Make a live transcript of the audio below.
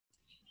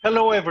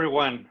Hello,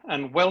 everyone,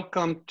 and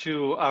welcome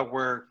to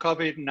our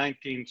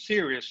COVID-19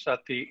 series at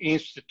the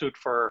Institute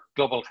for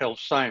Global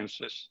Health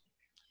Sciences.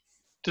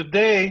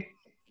 Today,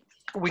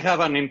 we have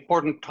an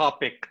important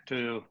topic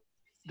to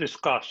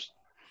discuss.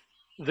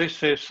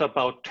 This is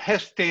about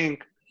testing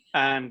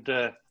and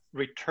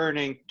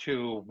returning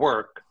to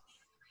work.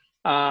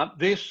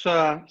 This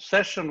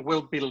session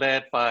will be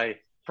led by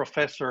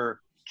Professor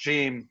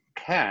Jaime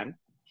Kahn,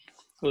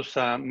 who's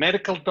a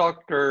medical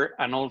doctor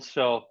and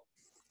also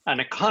an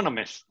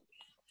economist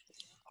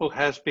who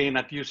has been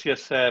at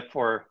UCSF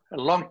for a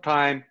long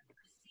time,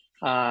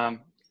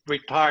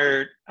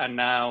 retired, and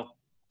now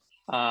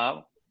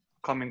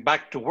coming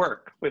back to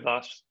work with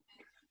us.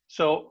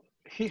 So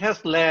he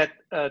has led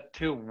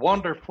two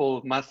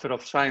wonderful Master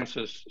of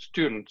Sciences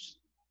students,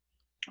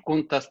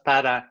 Guntas,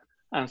 Padda,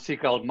 and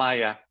Sigal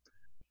Maya.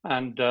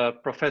 And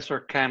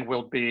Professor Kahn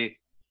will be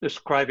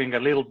describing a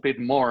little bit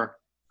more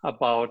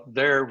about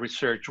their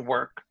research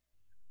work.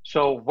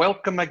 So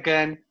welcome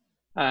again.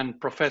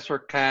 And Professor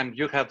Kahn,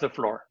 you have the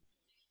floor.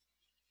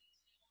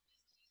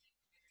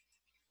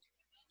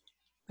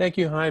 Thank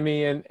you,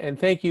 Jaime, and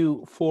thank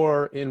you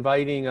for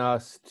inviting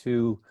us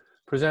to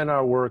present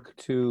our work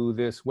to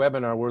this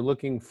webinar. We're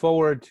looking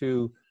forward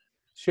to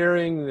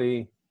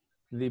sharing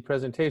the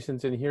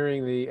presentations and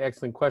hearing the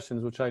excellent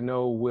questions, which I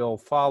know will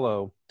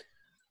follow.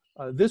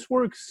 This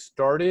work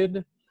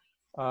started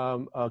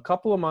a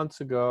couple of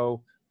months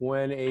ago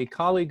when a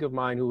colleague of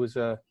mine who was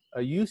a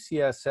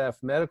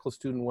UCSF medical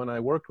student when I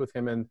worked with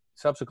him and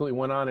subsequently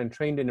went on and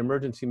trained in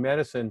emergency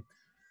medicine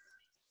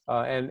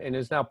and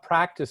is now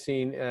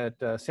practicing at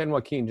San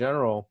Joaquin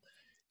General.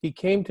 He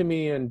came to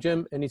me and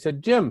he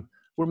said, Jim,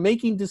 we're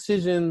making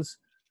decisions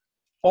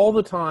all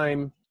the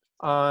time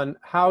on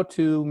how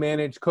to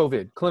manage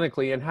COVID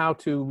clinically and how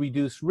to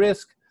reduce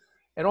risk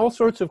and all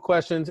sorts of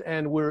questions,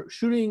 and we're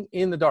shooting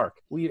in the dark.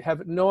 We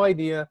have no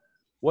idea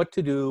what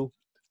to do,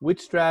 which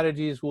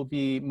strategies will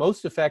be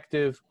most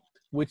effective,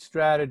 which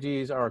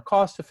strategies are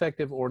cost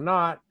effective or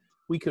not.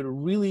 We could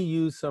really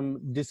use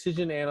some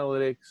decision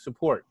analytic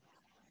support.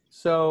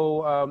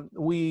 So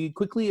we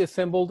quickly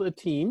assembled a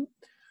team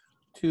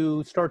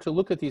to start to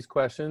look at these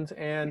questions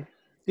and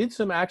did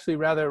some actually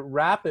rather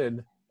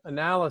rapid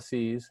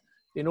analyses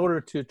in order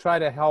to try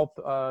to help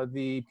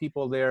the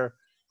people there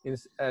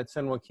at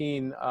San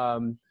Joaquin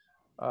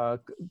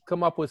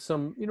come up with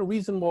some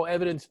reasonable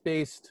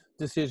evidence-based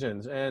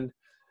decisions. And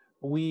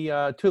we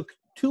took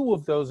two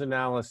of those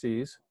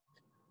analyses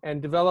and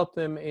develop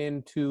them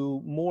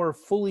into more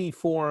fully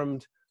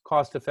formed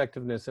cost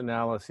effectiveness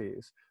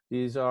analyses.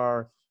 These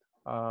are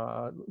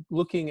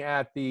looking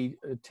at the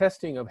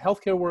testing of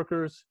healthcare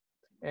workers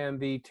and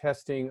the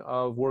testing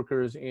of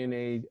workers in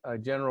a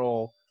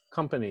general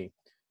company.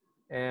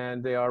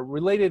 And they are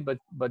related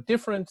but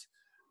different,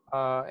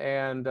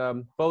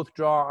 and both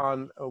draw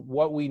on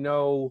what we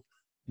know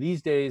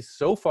these days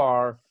so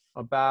far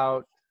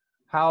about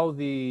how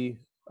the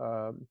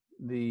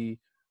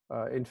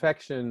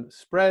infection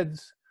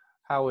spreads,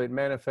 how it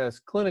manifests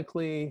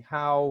clinically,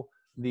 how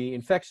the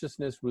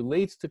infectiousness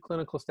relates to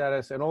clinical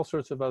status, and all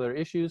sorts of other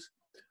issues.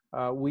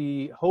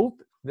 We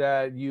hope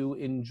that you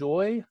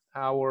enjoy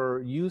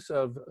our use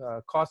of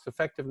cost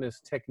effectiveness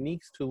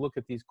techniques to look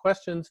at these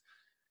questions.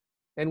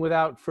 And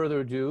without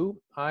further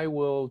ado, I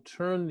will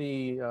turn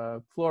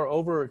the floor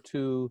over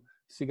to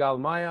Sigal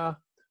Maya,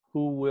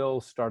 who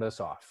will start us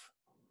off.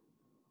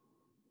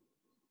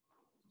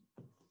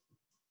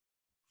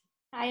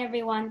 Hi,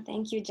 everyone.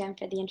 Thank you, Jim,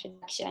 for the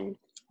introduction.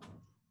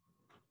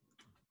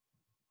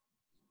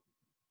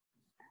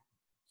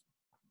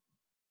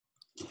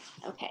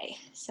 Okay,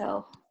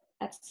 so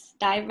let's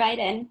dive right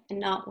in and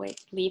not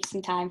leave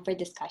some time for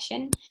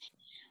discussion.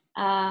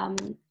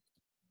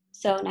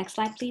 So next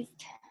slide, please.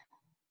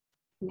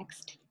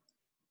 Next.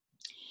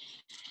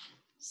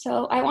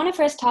 So I want to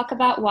first talk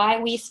about why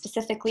we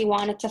specifically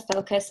wanted to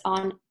focus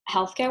on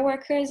healthcare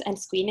workers and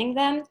screening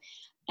them.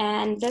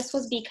 And this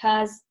was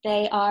because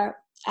they are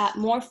at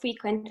more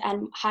frequent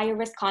and higher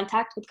risk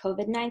contact with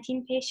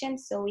COVID-19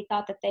 patients. So we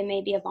thought that they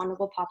may be a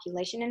vulnerable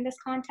population in this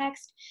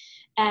context.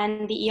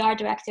 And the ER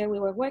director we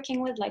were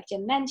working with, like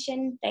Jim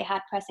mentioned, they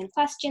had pressing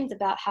questions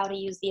about how to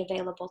use the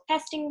available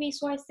testing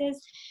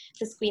resources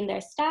to screen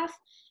their staff.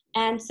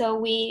 And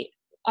so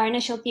our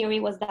initial theory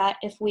was that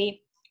if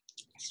we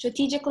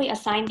strategically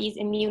assign these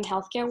immune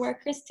healthcare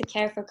workers to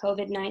care for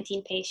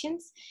COVID-19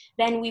 patients,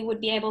 then we would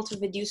be able to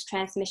reduce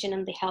transmission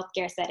in the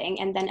healthcare setting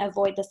and then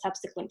avoid the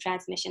subsequent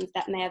transmissions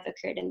that may have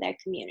occurred in their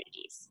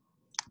communities.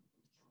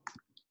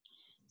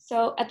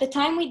 So at the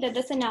time we did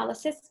this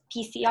analysis,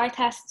 PCR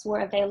tests were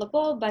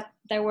available, but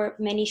there were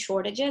many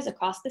shortages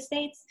across the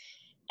states.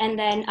 And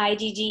then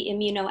IgG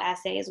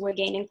immunoassays were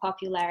gaining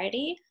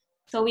popularity.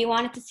 So we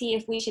wanted to see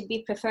if we should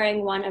be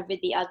preferring one over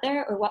the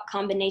other, or what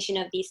combination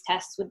of these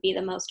tests would be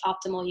the most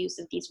optimal use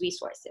of these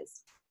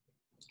resources.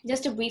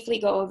 Just to briefly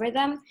go over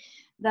them,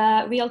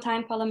 the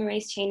real-time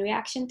polymerase chain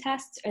reaction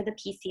tests, or the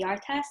PCR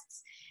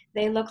tests,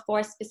 they look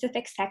for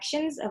specific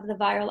sections of the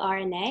viral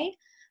RNA,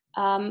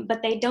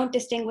 but they don't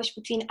distinguish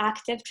between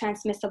active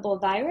transmissible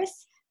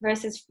virus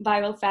versus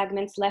viral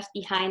fragments left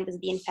behind as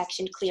the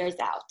infection clears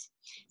out.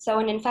 So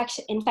an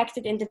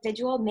infected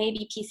individual may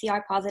be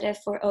PCR positive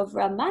for over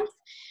a month,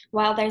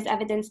 while there's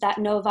evidence that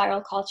no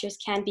viral cultures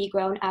can be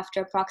grown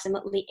after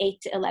approximately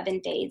 8 to 11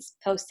 days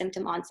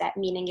post-symptom onset,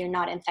 meaning you're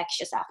not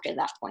infectious after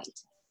that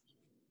point.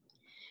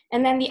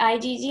 And then the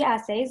IgG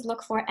assays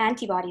look for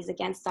antibodies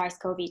against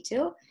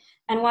SARS-CoV-2.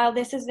 And while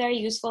this is very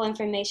useful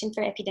information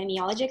for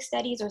epidemiologic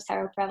studies or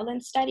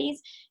seroprevalence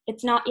studies,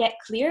 it's not yet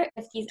clear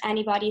if these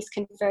antibodies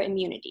confer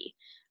immunity.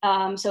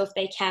 So if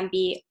they can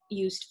be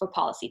used for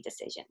policy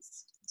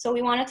decisions. So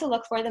we wanted to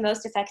look for the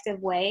most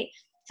effective way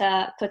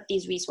to put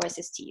these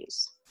resources to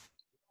use.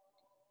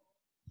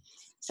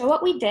 So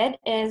what we did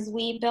is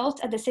we built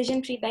a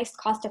decision tree-based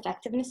cost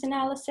effectiveness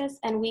analysis,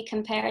 and we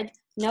compared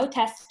no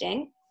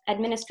testing,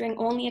 administering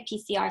only a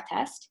PCR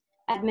test,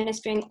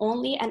 administering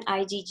only an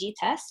IgG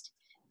test,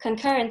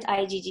 concurrent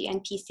IgG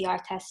and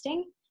PCR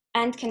testing,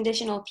 and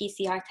conditional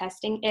PCR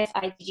testing if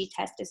IgG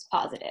test is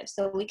positive.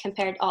 So we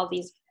compared all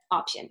these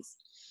options.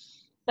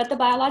 But the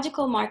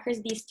biological markers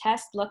these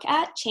tests look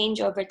at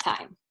change over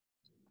time.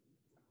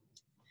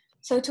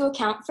 So to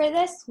account for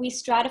this, we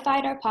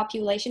stratified our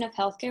population of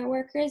healthcare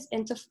workers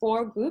into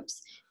 4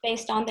 groups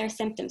based on their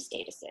symptom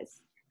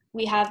statuses.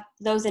 We have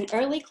those in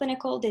early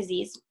clinical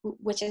disease,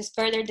 which is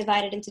further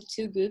divided into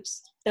 2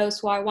 groups, those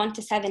who are 1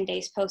 to 7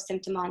 days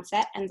post-symptom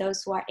onset and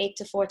those who are 8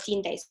 to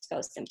 14 days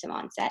post-symptom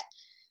onset.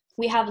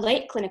 We have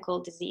late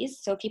clinical disease,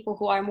 so people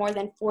who are more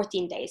than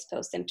 14 days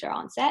post-symptom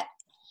onset.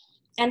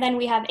 And then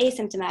we have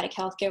asymptomatic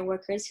healthcare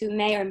workers who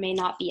may or may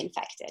not be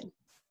infected.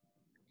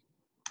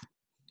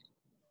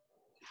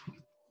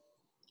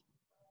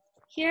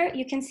 Here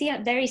you can see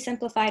a very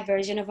simplified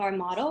version of our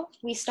model.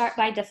 We start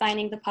by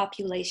defining the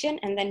population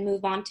and then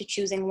move on to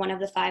choosing one of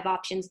the 5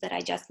 options that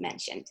I just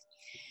mentioned.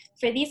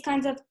 For these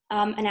kinds of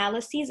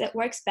analyses, it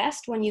works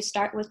best when you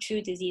start with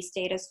true disease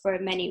status for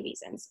many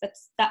reasons, but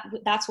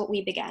that's what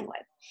we began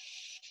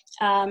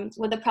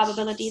with the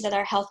probability that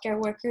our healthcare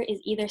worker is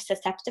either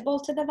susceptible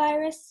to the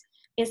virus,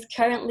 is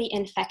currently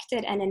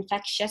infected and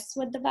infectious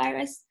with the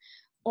virus,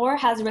 or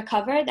has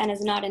recovered and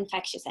is not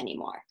infectious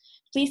anymore.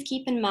 Please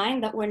keep in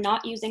mind that we're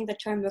not using the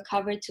term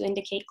recovered to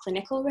indicate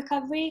clinical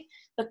recovery,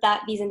 but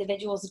that these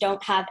individuals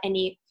don't have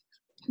any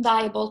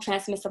viable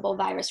transmissible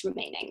virus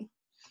remaining.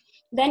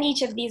 Then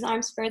each of these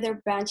arms further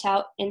branch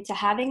out into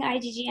having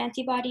IgG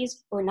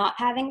antibodies or not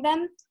having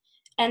them.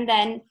 And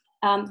then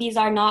these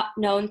are not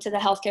known to the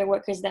healthcare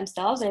workers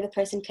themselves or the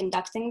person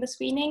conducting the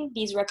screening.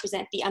 These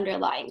represent the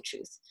underlying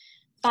truth.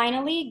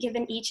 Finally,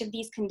 given each of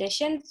these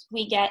conditions,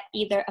 we get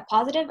either a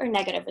positive or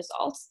negative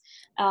results,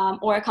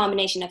 or a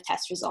combination of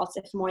test results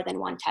if more than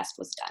one test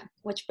was done,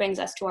 which brings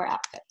us to our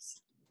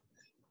outputs.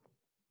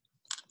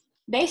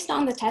 Based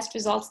on the test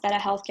results that a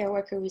healthcare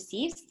worker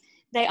receives,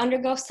 they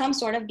undergo some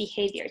sort of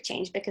behavior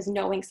change because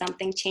knowing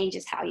something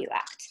changes how you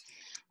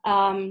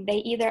act.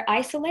 They either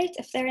isolate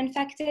if they're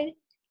infected,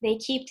 they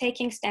keep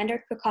taking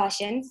standard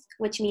precautions,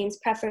 which means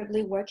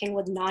preferably working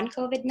with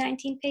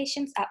non-COVID-19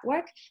 patients at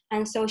work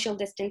and social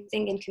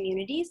distancing in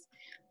communities,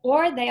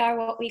 or they are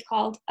what we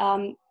called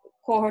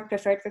cohort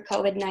preferred for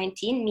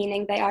COVID-19,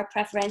 meaning they are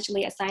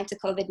preferentially assigned to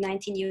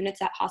COVID-19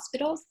 units at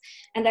hospitals,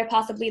 and they're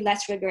possibly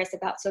less rigorous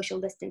about social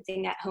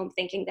distancing at home,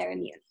 thinking they're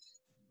immune.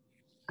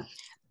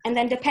 And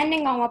then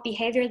depending on what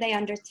behavior they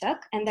undertook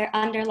and their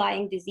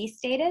underlying disease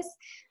status,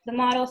 the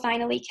model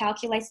finally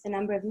calculates the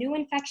number of new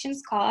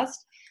infections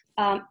caused,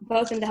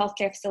 both in the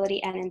healthcare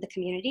facility and in the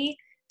community,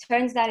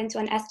 turns that into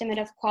an estimate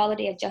of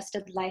quality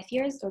adjusted life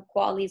years or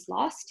QALYs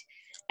lost,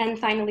 and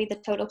finally the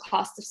total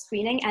cost of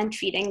screening and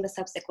treating the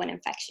subsequent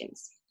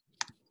infections.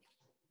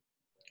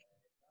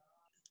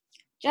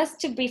 Just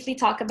to briefly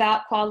talk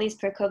about QALYs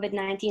per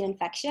COVID-19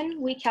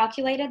 infection, we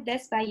calculated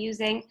this by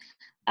using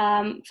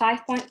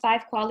 5.5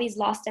 QALYs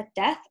lost at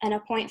death and a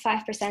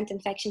 0.5%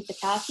 infection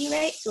fatality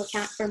rate to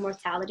account for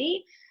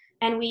mortality.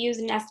 And we use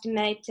an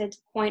estimated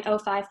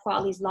 0.05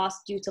 QALYs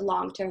lost due to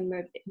long-term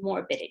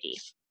morbidity.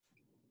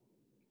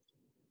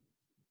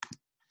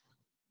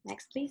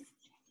 Next, please.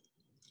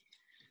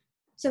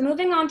 So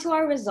moving on to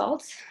our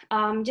results,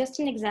 just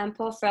an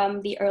example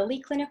from the early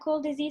clinical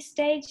disease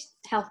stage,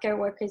 healthcare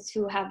workers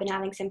who have been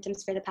having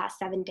symptoms for the past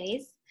 7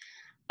 days,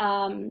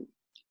 and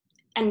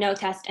no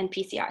test and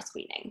PCR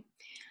screening.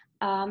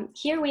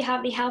 Here we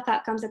have the health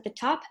outcomes at the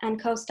top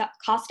and cost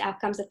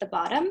outcomes at the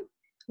bottom.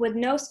 With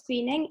no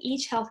screening,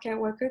 each healthcare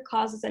worker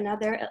causes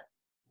another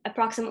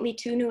approximately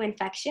 2 new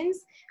infections,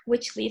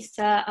 which leads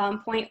to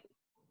 0.14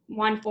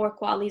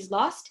 QALYs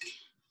lost,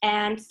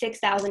 and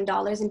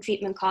 $6,000 in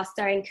treatment costs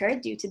are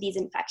incurred due to these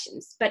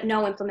infections, but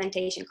no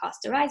implementation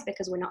costs arise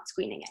because we're not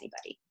screening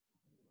anybody.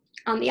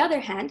 On the other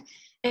hand,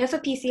 if a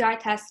PCR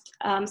test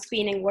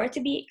screening were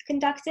to be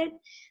conducted,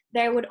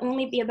 there would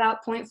only be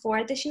about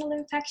 0.4 additional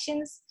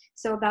infections,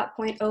 so about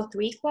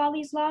 0.03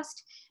 QALYs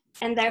lost,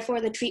 and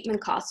therefore the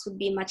treatment costs would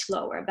be much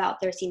lower, about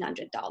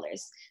 $1,300.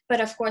 But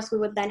of course, we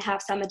would then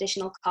have some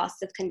additional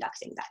costs of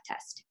conducting that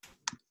test.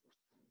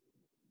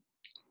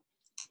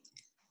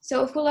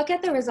 So if we look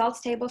at the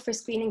results table for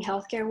screening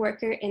healthcare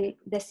worker in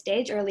this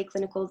stage, early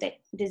clinical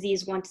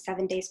disease 1 to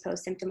 7 days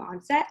post-symptom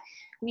onset,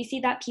 we see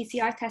that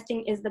PCR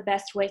testing is the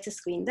best way to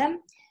screen them.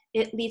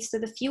 It leads to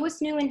the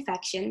fewest new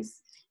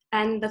infections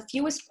and the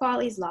fewest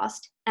QALYs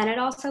lost, and it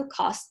also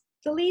costs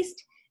the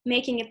least,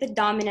 making it the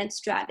dominant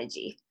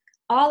strategy.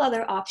 All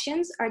other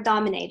options are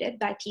dominated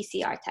by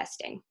PCR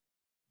testing.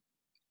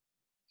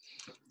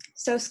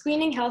 So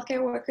screening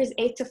healthcare workers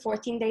 8 to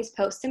 14 days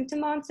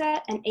post-symptom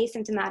onset and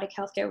asymptomatic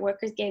healthcare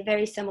workers gave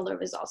very similar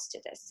results to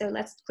this. So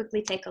let's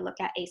quickly take a look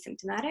at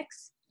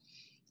asymptomatics.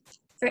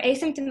 For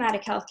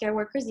asymptomatic healthcare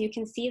workers, you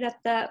can see that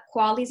the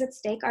QALYs at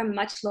stake are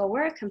much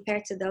lower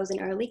compared to those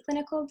in early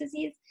clinical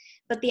disease,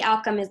 but the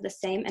outcome is the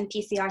same and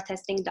PCR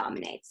testing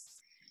dominates.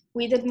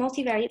 We did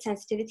multivariate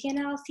sensitivity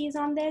analyses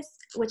on this,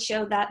 which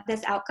show that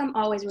this outcome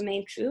always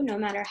remained true no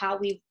matter how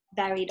we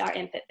varied our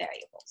input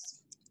variables.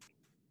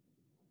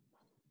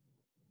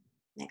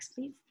 Next,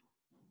 please.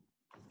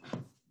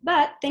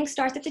 But things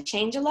started to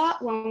change a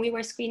lot when we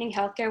were screening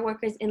healthcare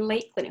workers in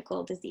late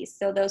clinical disease,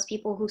 so those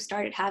people who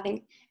started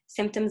having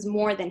symptoms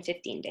more than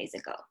 15 days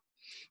ago.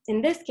 In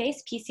this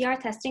case, PCR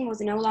testing was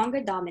no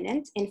longer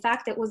dominant. In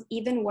fact, it was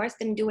even worse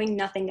than doing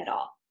nothing at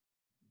all.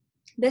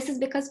 This is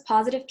because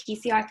positive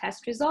PCR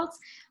test results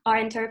are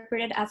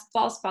interpreted as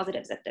false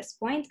positives at this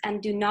point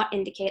and do not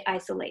indicate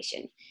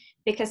isolation,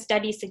 because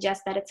studies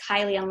suggest that it's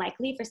highly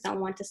unlikely for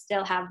someone to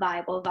still have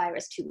viable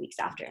virus 2 weeks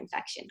after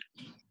infection.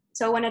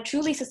 So when a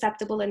truly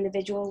susceptible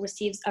individual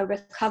receives a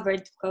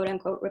recovered, quote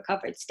unquote,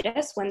 recovered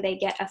status when they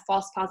get a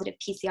false positive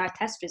PCR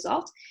test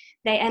result,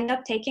 they end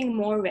up taking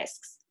more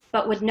risks.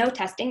 But with no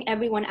testing,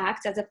 everyone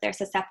acts as if they're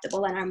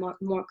susceptible and are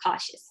more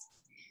cautious.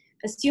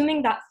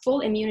 Assuming that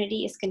full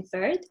immunity is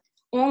conferred,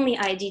 only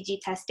IgG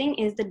testing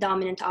is the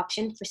dominant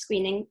option for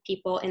screening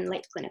people in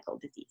late clinical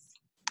disease.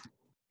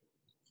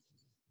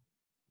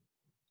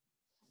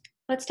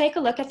 Let's take a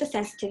look at the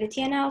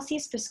sensitivity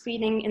analyses for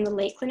screening in the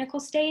late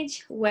clinical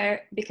stage,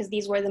 because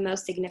these were the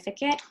most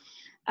significant.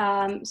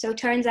 So it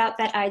turns out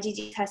that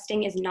IgG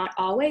testing is not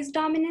always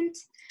dominant.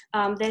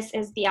 This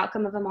is the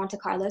outcome of a Monte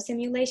Carlo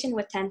simulation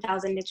with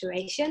 10,000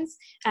 iterations,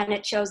 and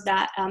it shows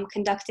that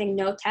conducting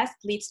no test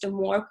leads to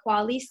more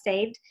QALYs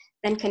saved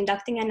than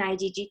conducting an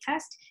IgG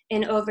test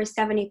in over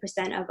 70%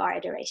 of our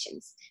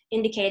iterations,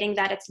 indicating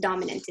that it's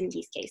dominant in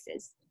these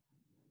cases.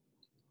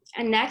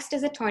 And next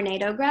is a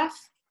tornado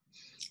graph,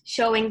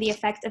 showing the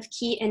effect of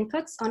key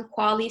inputs on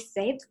QALYs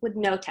saved with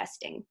no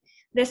testing.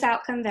 This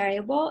outcome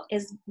variable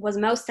was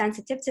most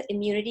sensitive to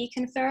immunity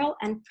conferral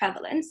and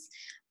prevalence,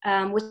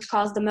 which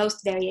caused the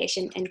most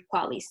variation in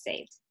QALYs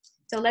saved.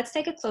 So let's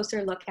take a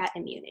closer look at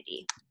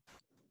immunity.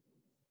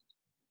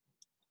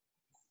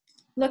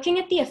 Looking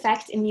at the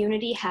effect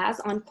immunity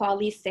has on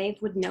QALYs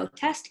saved with no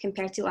test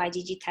compared to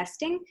IgG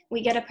testing,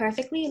 we get a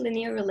perfectly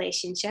linear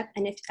relationship.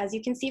 And as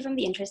you can see from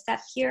the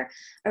intercept here,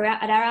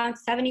 at around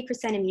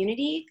 70%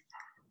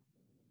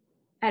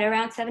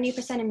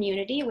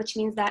 immunity, which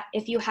means that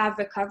if you have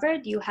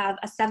recovered, you have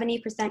a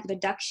 70%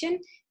 reduction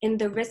in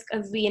the risk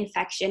of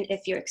reinfection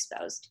if you're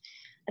exposed.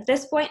 At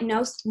this point,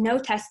 no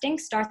testing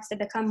starts to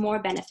become more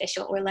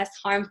beneficial or less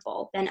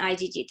harmful than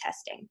IgG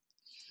testing.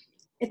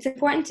 It's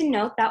important to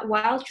note that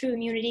while true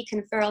immunity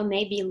conferral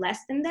may be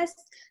less than this,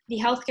 the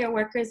healthcare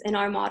workers in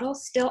our model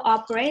still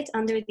operate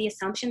under the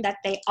assumption that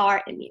they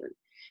are immune.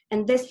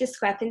 And this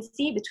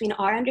discrepancy between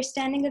our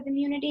understanding of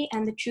immunity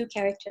and the true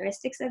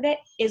characteristics of it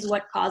is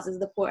what causes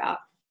the poor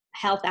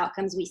health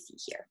outcomes we see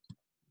here.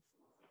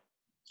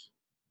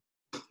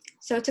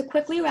 So to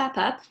quickly wrap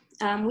up,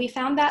 we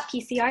found that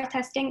PCR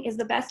testing is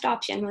the best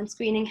option when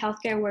screening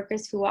healthcare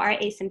workers who are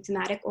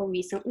asymptomatic or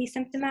recently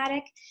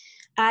symptomatic.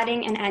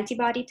 Adding an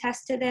antibody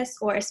test to this,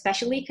 or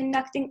especially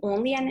conducting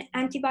only an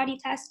antibody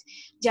test,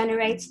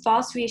 generates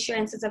false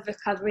reassurances of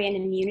recovery and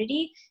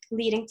immunity,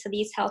 leading to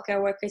these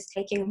healthcare workers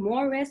taking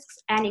more risks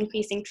and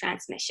increasing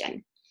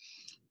transmission.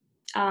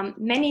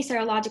 Many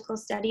serological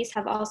studies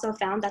have also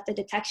found that the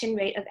detection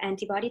rate of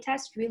antibody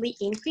tests really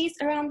increase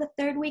around the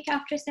 3rd week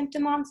after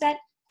symptom onset.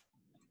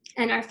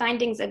 And our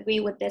findings agree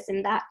with this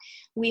in that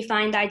we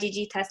find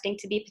IgG testing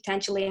to be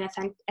potentially an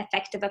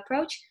effective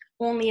approach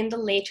only in the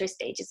later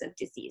stages of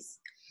disease.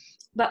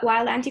 But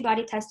while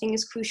antibody testing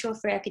is crucial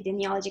for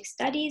epidemiologic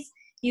studies,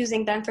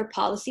 using them for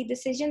policy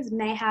decisions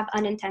may have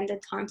unintended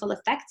harmful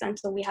effects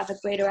until we have a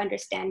greater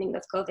understanding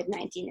of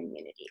COVID-19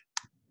 immunity.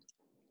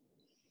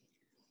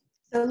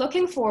 So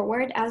looking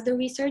forward, as the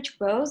research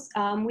grows,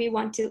 we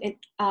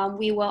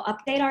will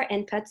update our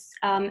inputs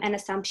and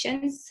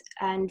assumptions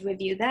and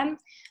review them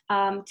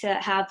to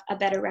have a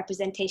better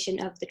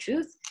representation of the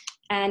truth.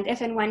 And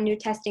if and when new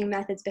testing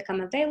methods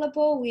become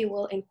available, we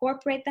will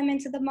incorporate them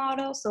into the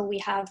model so we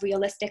have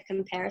realistic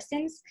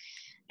comparisons.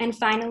 And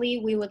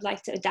finally, we would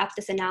like to adapt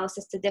this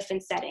analysis to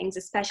different settings,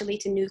 especially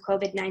to new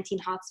COVID-19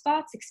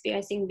 hotspots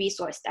experiencing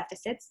resource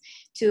deficits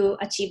to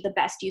achieve the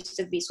best use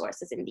of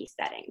resources in these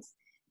settings.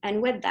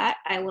 And with that,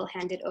 I will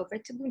hand it over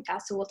to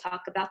Guntas, who will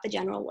talk about the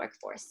general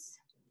workforce.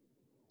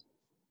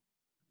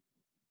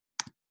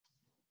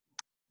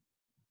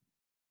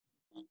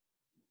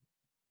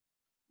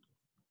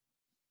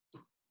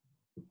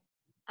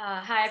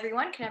 Hi,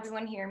 everyone. Can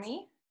everyone hear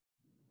me?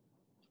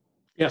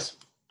 Yes.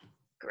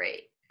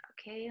 Great.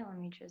 Okay, let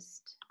me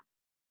just...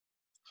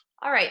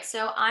 All right,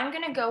 so I'm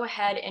going to go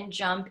ahead and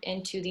jump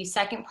into the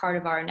second part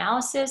of our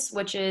analysis,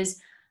 which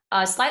is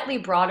slightly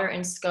broader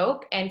in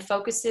scope and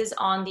focuses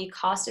on the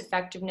cost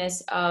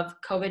effectiveness of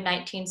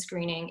COVID-19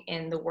 screening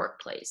in the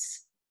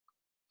workplace.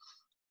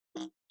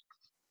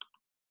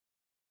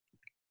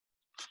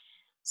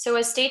 So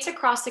as states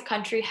across the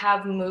country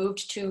have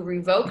moved to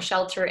revoke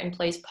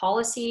shelter-in-place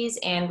policies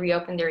and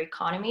reopen their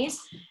economies,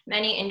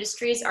 many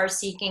industries are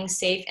seeking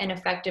safe and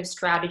effective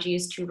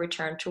strategies to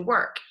return to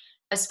work,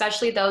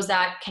 especially those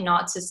that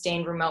cannot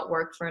sustain remote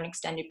work for an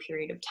extended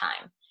period of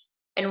time.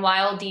 And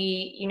while the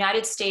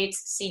United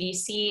States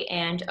CDC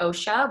and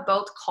OSHA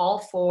both call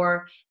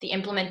for the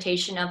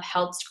implementation of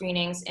health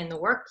screenings in the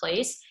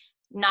workplace,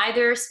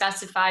 neither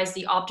specifies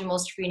the optimal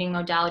screening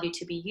modality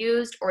to be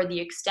used or the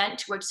extent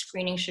to which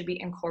screening should be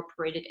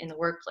incorporated in the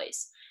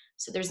workplace.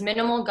 So there's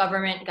minimal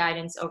government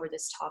guidance over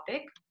this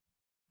topic.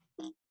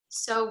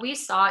 So we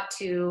sought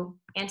to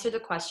answer the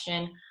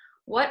question,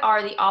 what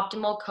are the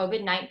optimal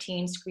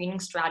COVID-19 screening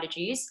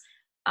strategies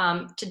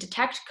to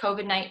detect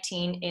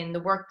COVID-19 in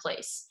the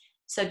workplace?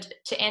 So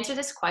to answer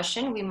this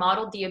question, we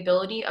modeled the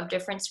ability of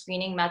different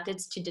screening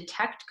methods to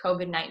detect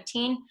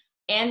COVID-19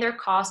 and their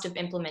cost of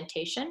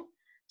implementation.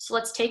 So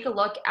let's take a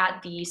look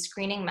at the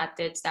screening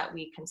methods that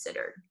we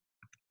considered.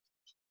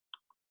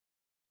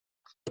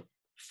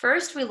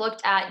 First, we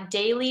looked at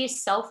daily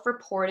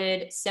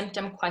self-reported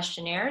symptom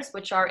questionnaires,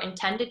 which are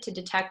intended to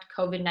detect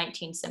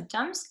COVID-19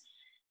 symptoms.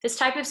 This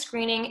type of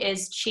screening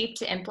is cheap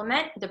to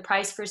implement. The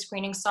price for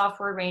screening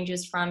software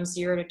ranges from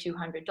 $0 to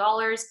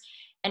 $200,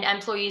 and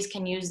employees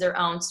can use their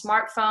own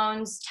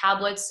smartphones,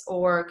 tablets,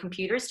 or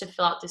computers to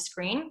fill out the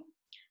screen.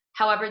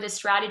 However, this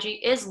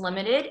strategy is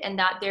limited in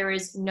that there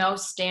is no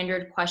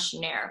standard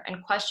questionnaire,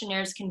 and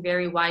questionnaires can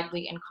vary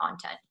widely in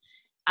content.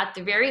 At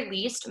the very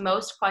least,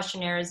 most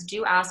questionnaires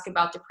do ask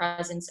about the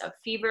presence of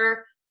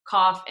fever,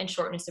 cough, and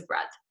shortness of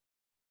breath.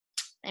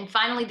 And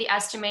finally, the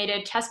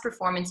estimated test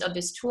performance of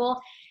this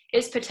tool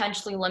is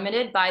potentially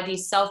limited by the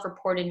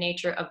self-reported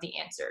nature of the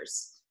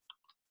answers.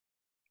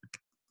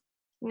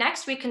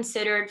 Next, we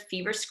considered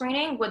fever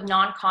screening with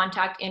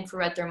non-contact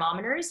infrared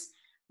thermometers,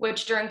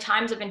 which during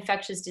times of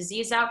infectious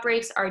disease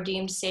outbreaks are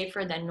deemed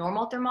safer than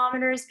normal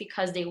thermometers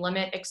because they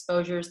limit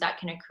exposures that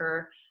can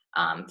occur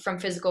from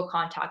physical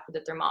contact with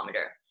the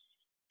thermometer.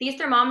 These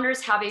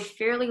thermometers have a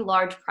fairly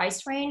large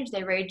price range.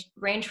 They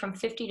range from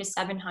 $50 to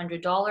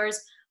 $700,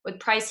 with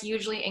price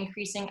usually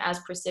increasing as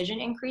precision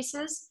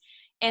increases.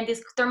 And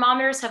these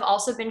thermometers have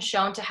also been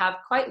shown to have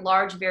quite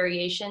large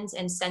variations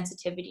in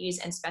sensitivities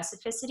and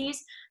specificities,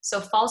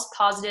 so false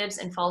positives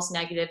and false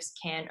negatives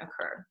can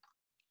occur.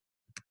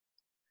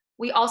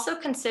 We also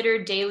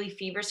considered daily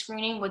fever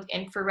screening with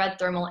infrared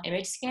thermal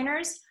image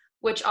scanners,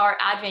 which are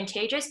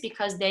advantageous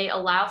because they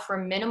allow for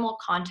minimal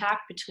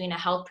contact between a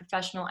health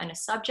professional and a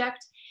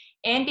subject,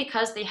 and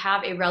because they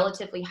have a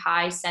relatively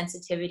high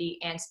sensitivity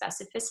and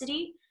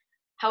specificity.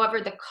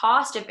 However, the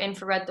cost of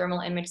infrared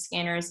thermal image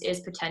scanners is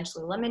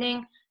potentially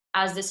limiting,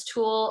 as this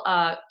tool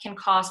can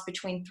cost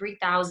between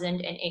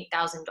 $3,000 and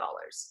 $8,000.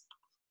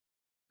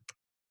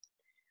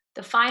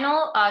 The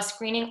final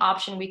screening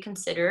option we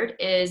considered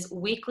is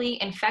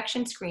weekly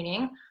infection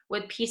screening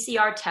with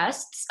PCR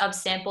tests of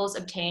samples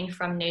obtained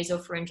from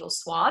nasopharyngeal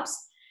swabs.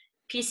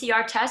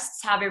 PCR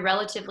tests have a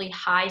relatively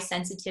high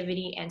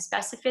sensitivity and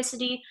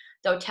specificity,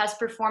 though test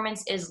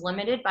performance is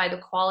limited by the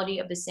quality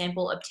of the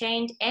sample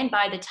obtained and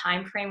by the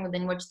time frame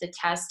within which the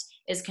test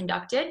is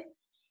conducted.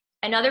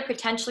 Another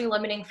potentially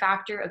limiting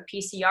factor of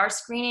PCR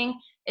screening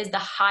is the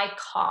high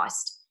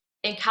cost.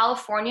 In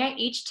California,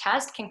 each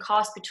test can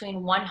cost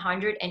between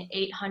 $100 and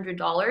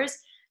 $800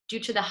 due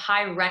to the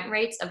high rent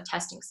rates of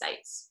testing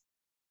sites.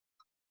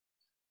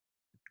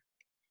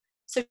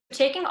 So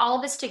taking all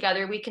of this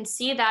together, we can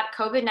see that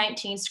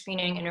COVID-19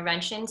 screening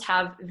interventions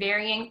have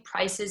varying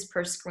prices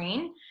per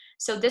screen.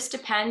 So this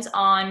depends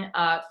on,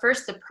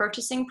 first, the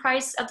purchasing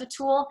price of the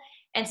tool,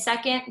 and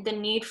second, the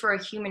need for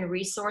a human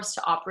resource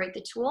to operate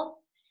the tool.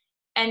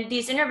 And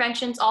these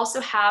interventions also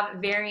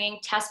have varying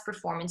test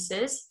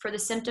performances for the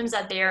symptoms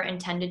that they are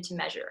intended to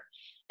measure.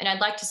 And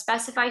I'd like to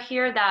specify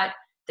here that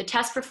the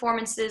test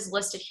performances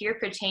listed here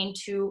pertain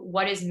to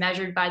what is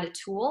measured by the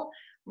tool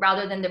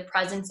rather than the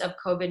presence of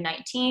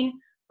COVID-19,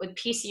 with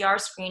PCR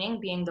screening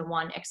being the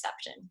one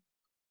exception.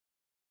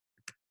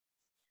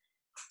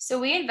 So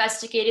we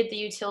investigated the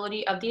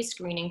utility of these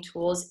screening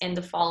tools in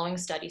the following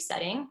study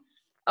setting.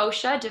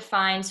 OSHA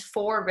defines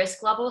 4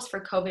 risk levels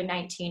for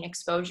COVID-19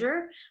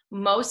 exposure.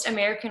 Most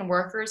American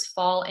workers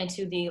fall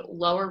into the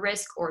lower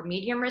risk or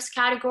medium risk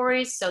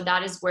categories, so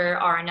that is where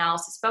our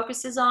analysis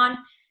focuses on.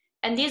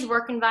 And these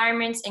work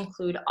environments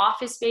include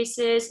office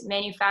spaces,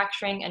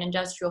 manufacturing and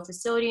industrial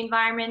facility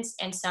environments,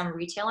 and some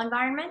retail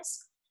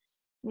environments.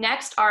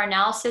 Next, our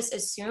analysis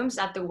assumes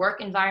that the work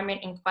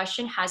environment in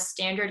question has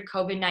standard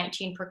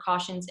COVID-19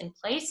 precautions in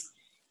place,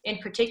 in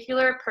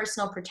particular,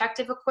 personal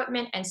protective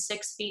equipment and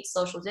 6 feet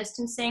social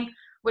distancing,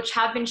 which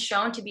have been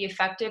shown to be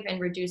effective in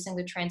reducing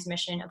the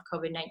transmission of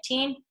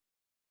COVID-19.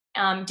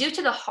 Due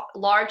to the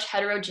large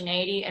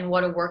heterogeneity in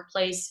what a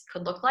workplace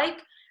could look like,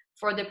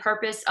 for the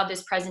purpose of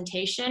this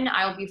presentation,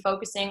 I will be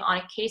focusing on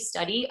a case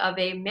study of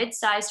a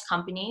mid-sized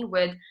company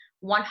with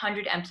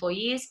 100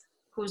 employees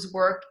whose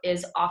work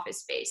is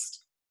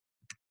office-based.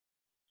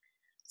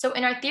 So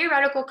in our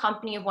theoretical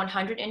company of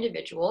 100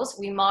 individuals,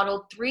 we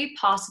modeled 3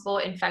 possible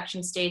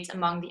infection states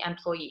among the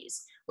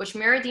employees, which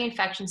mirrored the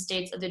infection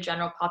states of the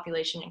general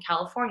population in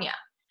California.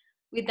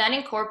 We then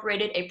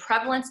incorporated a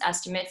prevalence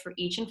estimate for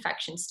each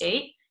infection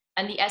state,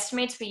 and the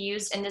estimates we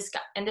used in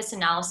this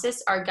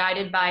analysis are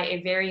guided by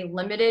a very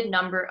limited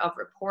number of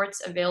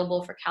reports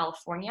available for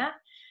California.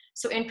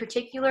 So in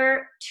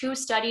particular, 2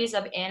 studies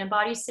of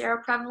antibody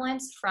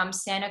seroprevalence from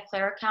Santa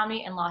Clara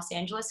County and Los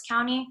Angeles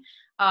County,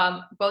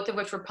 both of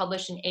which were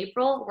published in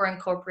April, were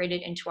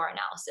incorporated into our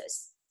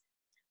analysis.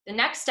 The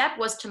next step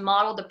was to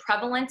model the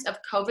prevalence of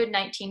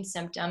COVID-19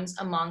 symptoms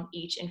among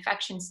each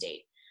infection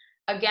state.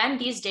 Again,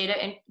 these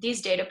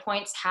data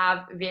points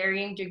have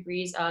varying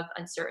degrees of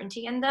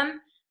uncertainty in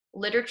them.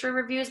 Literature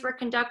reviews were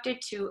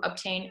conducted to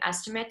obtain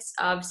estimates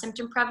of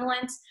symptom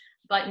prevalence,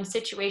 but in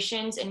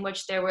situations in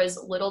which there was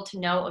little to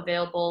no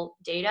available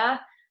data,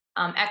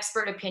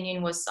 expert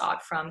opinion was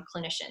sought from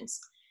clinicians.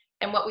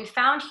 And what we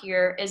found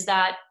here is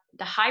that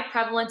the high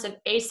prevalence of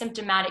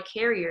asymptomatic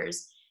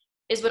carriers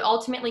is what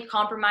ultimately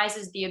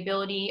compromises the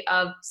ability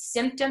of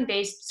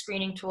symptom-based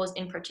screening tools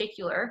in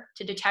particular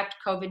to detect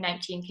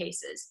COVID-19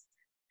 cases.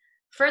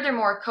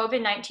 Furthermore,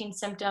 COVID-19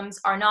 symptoms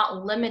are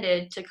not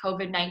limited to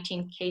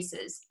COVID-19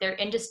 cases. They're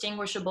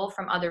indistinguishable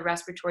from other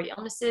respiratory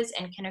illnesses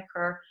and can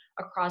occur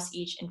across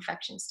each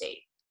infection state.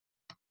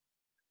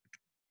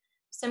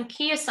 Some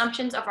key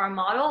assumptions of our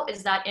model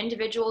is that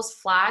individuals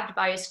flagged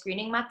by a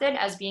screening method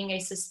as being a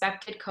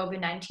suspected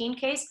COVID-19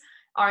 case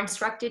are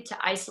instructed to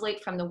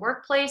isolate from the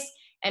workplace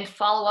and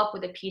follow up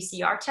with a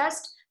PCR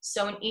test.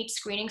 So in each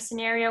screening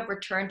scenario,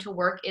 return to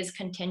work is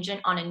contingent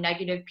on a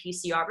negative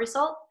PCR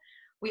result.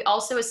 We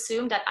also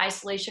assume that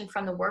isolation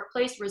from the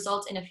workplace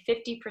results in a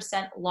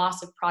 50%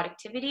 loss of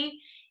productivity,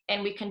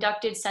 and we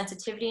conducted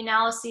sensitivity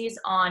analyses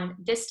on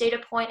this data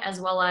point as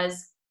well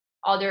as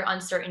other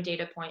uncertain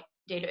data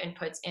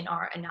inputs in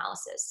our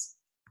analysis.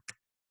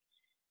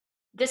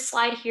 This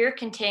slide here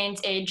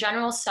contains a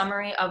general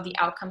summary of the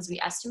outcomes we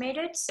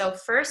estimated. So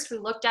first, we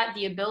looked at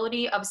the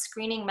ability of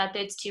screening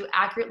methods to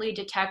accurately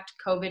detect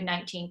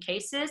COVID-19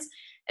 cases,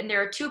 and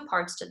there are 2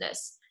 parts to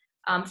this.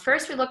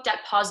 First, we looked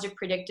at positive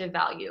predictive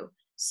value.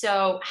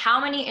 So how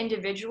many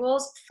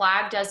individuals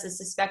flagged as a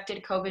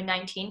suspected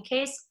COVID-19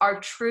 case are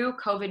true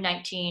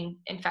COVID-19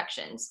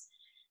 infections?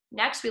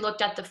 Next, we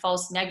looked at the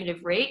false negative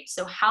rate.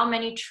 So how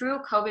many true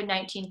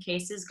COVID-19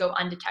 cases go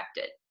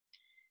undetected?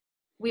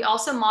 We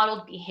also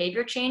modeled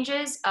behavior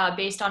changes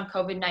based on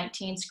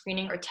COVID-19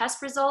 screening or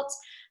test results.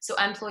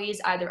 So employees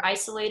either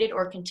isolated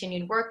or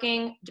continued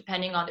working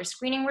depending on their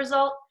screening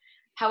result.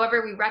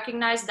 However, we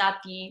recognize that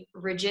the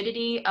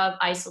rigidity of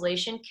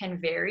isolation can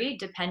vary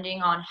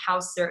depending on how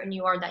certain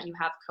you are that you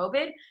have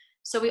COVID.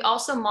 So we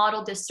also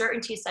modeled the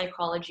certainty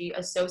psychology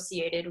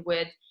associated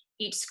with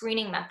each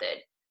screening method.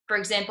 For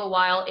example,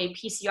 while a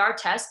PCR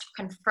test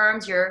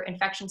confirms your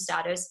infection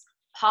status,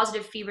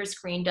 positive fever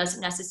screen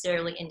doesn't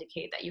necessarily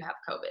indicate that you have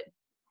COVID.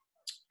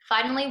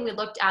 Finally, we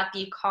looked at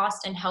the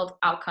cost and health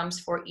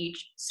outcomes for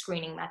each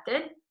screening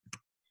method.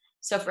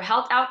 So for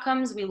health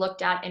outcomes, we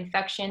looked at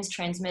infections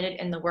transmitted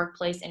in the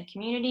workplace and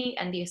community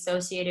and the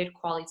associated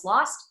qualities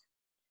lost.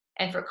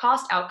 And for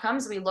cost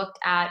outcomes, we looked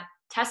at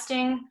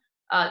testing,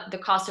 the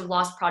cost of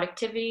lost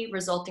productivity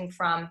resulting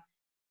from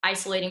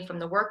isolating from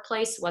the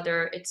workplace,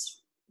 whether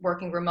it's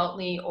working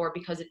remotely or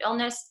because of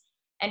illness.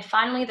 And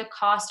finally, the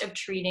cost of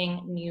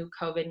treating new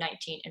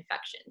COVID-19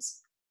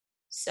 infections.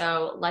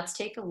 So let's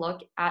take a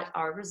look at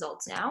our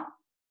results now.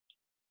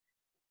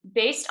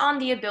 Based on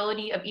the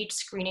ability of each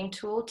screening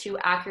tool to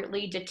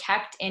accurately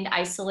detect and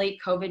isolate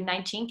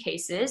COVID-19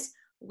 cases,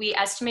 we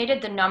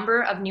estimated the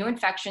number of new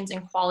infections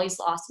and qualities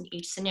lost in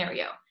each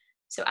scenario.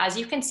 So as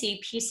you can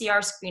see,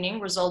 PCR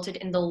screening resulted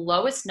in the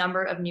lowest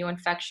number of new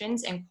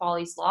infections and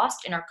qualities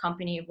lost in our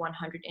company of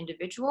 100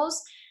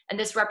 individuals. And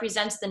this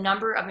represents the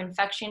number of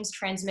infections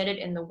transmitted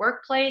in the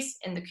workplace,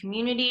 in the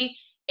community,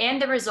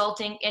 and the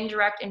resulting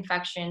indirect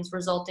infections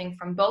resulting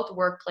from both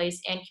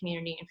workplace and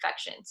community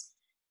infections.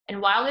 And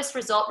while this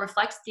result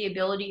reflects the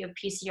ability of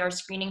PCR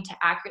screening to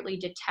accurately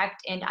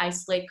detect and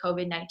isolate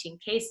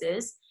COVID-19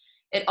 cases,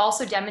 it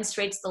also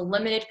demonstrates the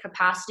limited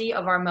capacity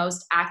of our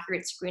most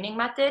accurate screening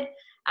method,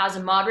 as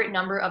a moderate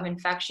number of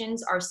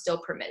infections are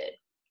still permitted.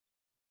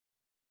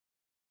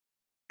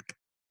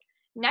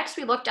 Next,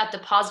 we looked at the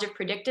positive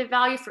predictive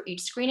value for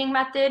each screening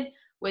method,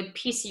 with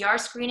PCR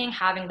screening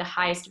having the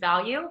highest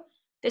value.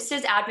 This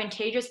is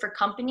advantageous for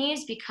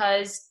companies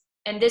because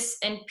in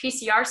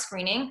PCR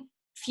screening,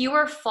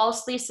 fewer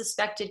falsely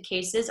suspected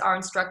cases are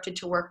instructed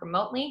to work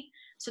remotely,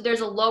 so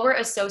there's a lower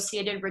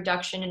associated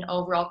reduction in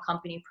overall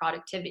company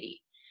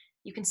productivity.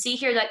 You can see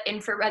here that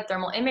infrared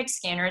thermal image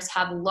scanners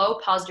have low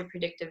positive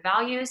predictive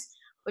values,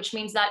 which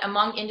means that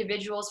among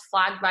individuals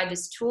flagged by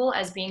this tool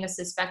as being a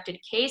suspected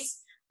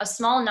case, a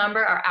small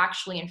number are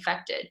actually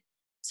infected.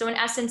 So in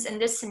essence, in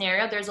this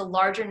scenario, there's a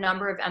larger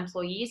number of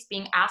employees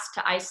being asked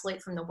to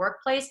isolate from the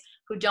workplace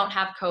who don't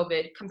have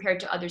COVID compared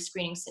to other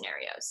screening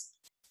scenarios.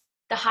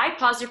 The high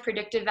positive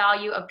predictive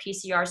value of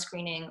PCR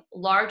screening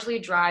largely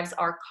drives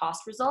our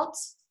cost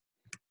results.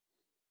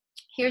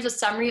 Here's a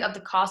summary of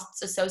the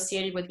costs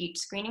associated with each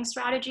screening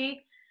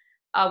strategy.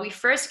 We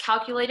first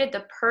calculated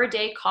the per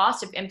day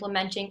cost of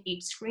implementing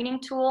each screening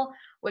tool,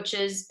 which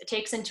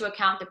takes into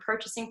account the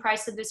purchasing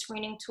price of the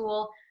screening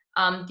tool,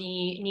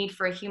 the need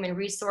for a human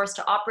resource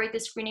to operate the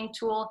screening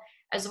tool,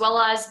 as well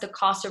as the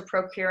cost of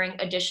procuring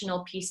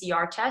additional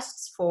PCR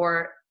tests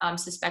for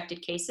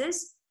suspected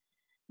cases.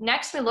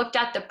 Next, we looked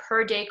at the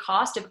per day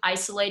cost of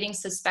isolating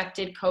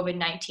suspected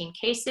COVID-19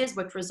 cases,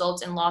 which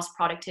results in lost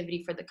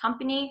productivity for the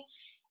company.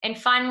 And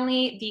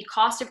finally, the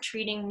cost of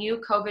treating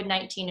new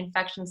COVID-19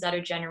 infections that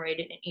are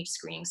generated in each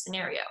screening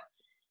scenario.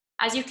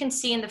 As you can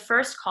see in the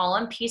first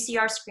column,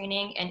 PCR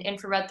screening and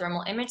infrared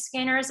thermal image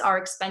scanners are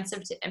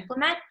expensive to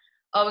implement,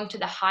 owing to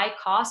the high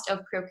cost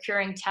of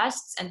procuring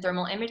tests and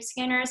thermal image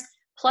scanners,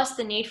 plus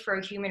the need for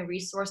a human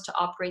resource to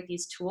operate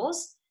these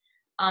tools.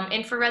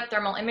 Infrared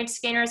thermal image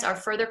scanners are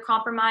further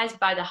compromised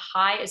by the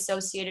high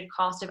associated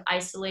cost of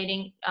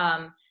isolating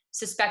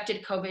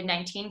suspected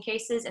COVID-19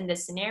 cases in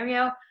this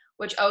scenario,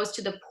 which owes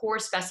to the poor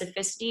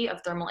specificity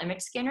of thermal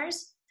image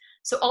scanners.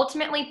 So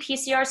ultimately,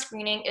 PCR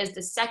screening is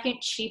the second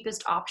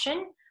cheapest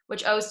option,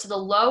 which owes to the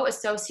low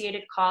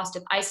associated cost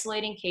of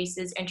isolating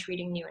cases and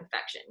treating new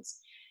infections.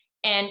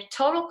 And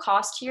total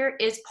cost here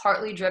is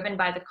partly driven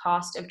by the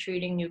cost of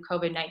treating new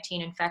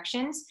COVID-19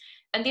 infections.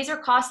 And these are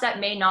costs that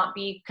may not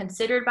be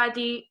considered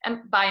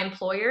by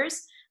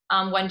employers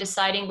when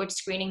deciding which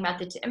screening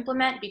method to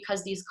implement,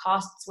 because these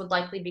costs would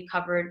likely be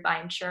covered by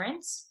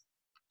insurance.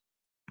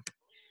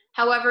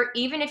 However,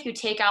 even if you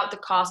take out the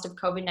cost of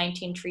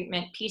COVID-19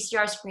 treatment,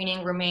 PCR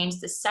screening remains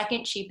the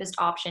second cheapest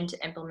option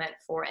to implement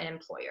for an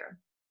employer.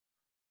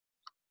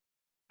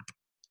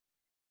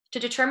 To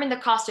determine the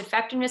cost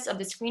effectiveness of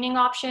the screening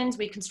options,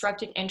 we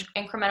constructed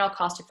incremental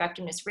cost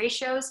effectiveness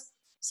ratios.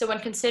 So when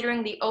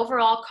considering the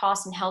overall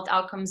cost and health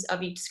outcomes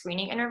of each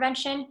screening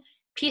intervention,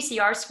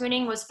 PCR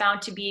screening was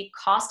found to be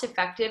cost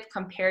effective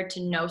compared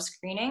to no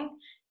screening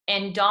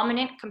and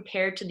dominant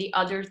compared to the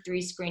other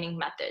three screening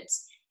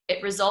methods.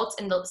 It results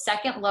in the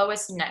second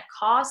lowest net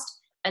cost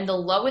and the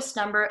lowest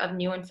number of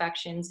new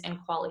infections and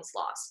QALYs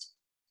lost.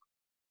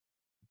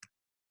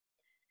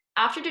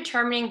 After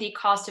determining the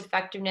cost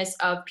effectiveness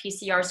of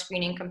PCR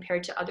screening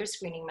compared to other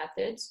screening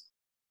methods,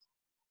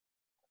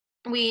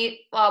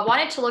 we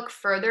wanted to look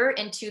further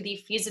into the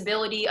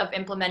feasibility of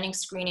implementing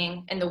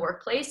screening in the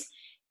workplace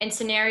in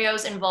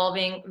scenarios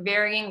involving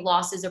varying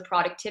losses of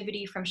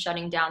productivity from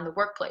shutting down the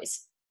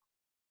workplace.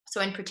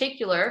 So in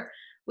particular,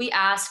 we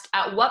asked,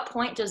 at what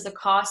point does the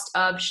cost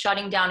of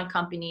shutting down a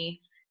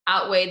company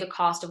outweigh the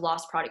cost of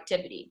lost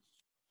productivity?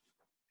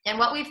 And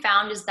what we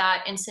found is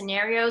that in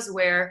scenarios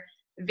where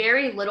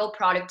very little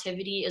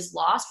productivity is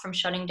lost from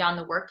shutting down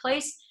the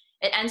workplace,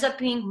 it ends up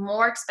being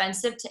more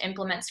expensive to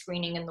implement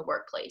screening in the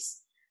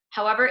workplace.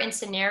 However, in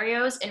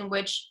scenarios in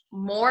which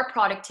more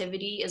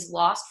productivity is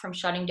lost from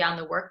shutting down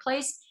the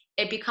workplace,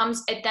 it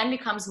then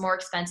becomes more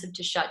expensive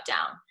to shut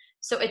down.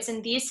 So it's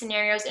in these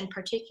scenarios in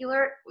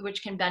particular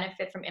which can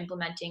benefit from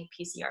implementing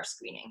PCR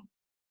screening.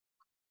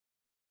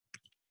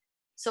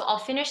 So I'll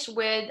finish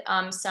with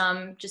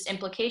some just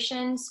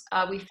implications.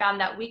 We found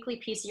that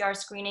weekly PCR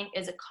screening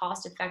is a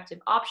cost-effective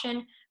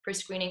option for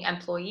screening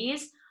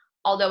employees,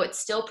 although it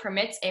still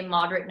permits a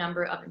moderate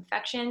number of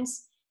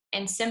infections,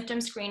 and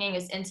symptom screening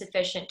is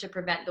insufficient to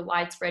prevent the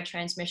widespread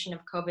transmission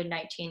of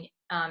COVID-19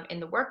 in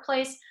the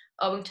workplace,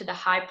 owing to the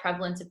high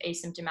prevalence of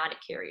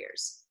asymptomatic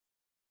carriers.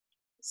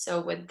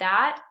 So with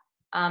that,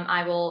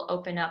 I will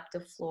open up the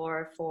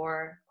floor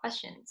for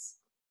questions.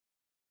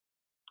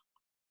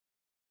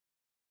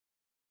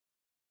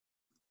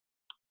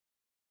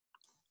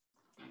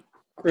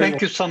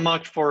 Thank you so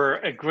much for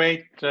a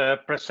great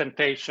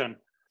presentation.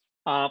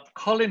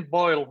 Colin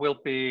Boyle will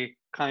be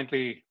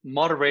kindly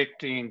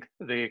moderating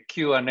the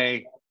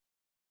Q&A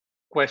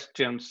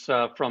questions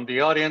from the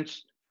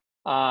audience.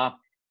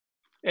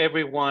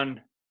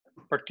 Everyone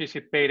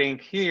participating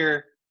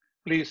here,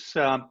 please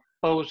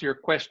pose your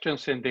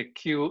questions in the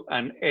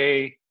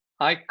Q&A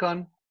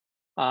icon.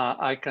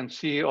 I can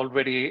see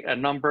already a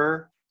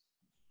number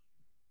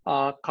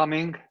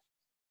coming.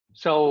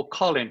 So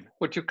Colin,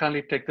 would you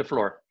kindly take the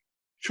floor?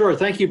 Sure.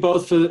 Thank you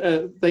both for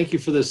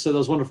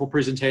those wonderful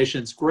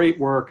presentations. Great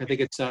work. I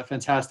think it's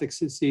fantastic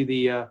to see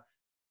the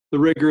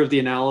rigor of the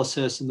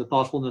analysis and the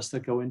thoughtfulness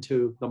that go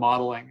into the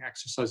modeling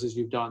exercises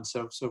you've done.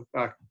 So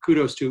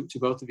kudos to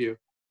both of you.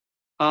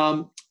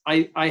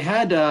 I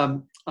had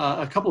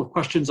a couple of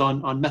questions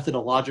on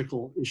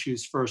methodological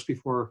issues first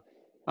before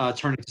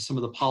turning to some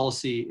of the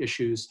policy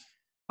issues.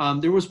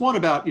 There was one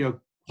about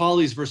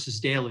QALYs versus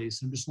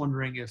dailies. I'm just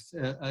wondering if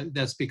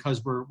that's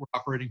because we're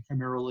operating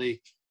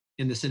primarily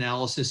in this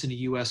analysis in a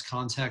U.S.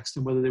 context,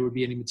 and whether there would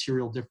be any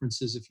material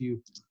differences if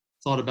you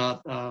thought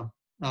about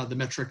the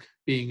metric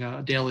being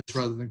dailies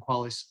rather than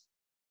qualies?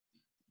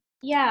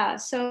 Yeah,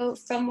 so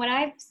from what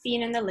I've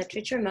seen in the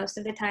literature, most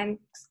of the time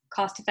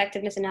cost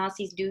effectiveness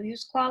analyses do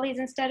use qualies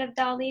instead of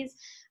DALYs.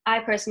 I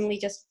personally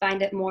just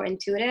find it more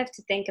intuitive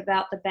to think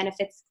about the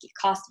benefits,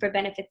 cost per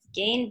benefits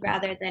gained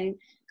rather than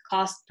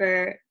cost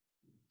per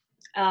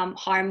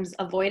harms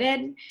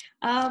avoided,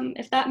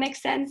 if that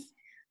makes sense.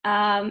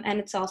 And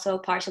it's also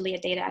partially a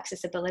data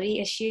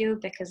accessibility issue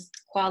because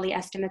quality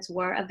estimates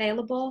were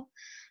available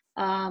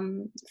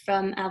from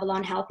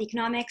Avalon Health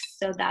Economics.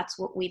 So that's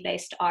what we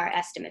based our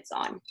estimates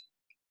on.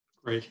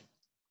 Great.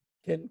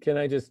 Can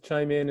I just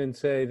chime in and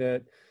say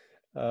that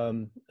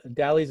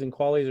DALYs and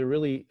qualies are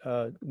really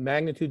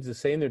magnitudes the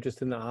same, they're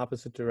just in the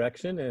opposite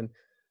direction. And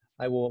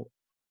I will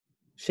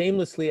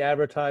shamelessly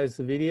advertise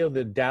the video,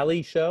 the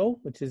DALY Show,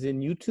 which is in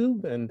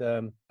YouTube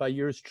and by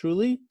yours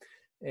truly.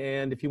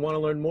 And if you want to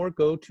learn more,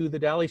 go to the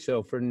DALY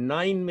Show for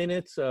 9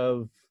 minutes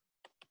of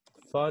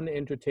fun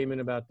entertainment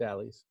about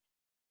DALYs.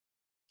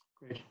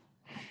 Great.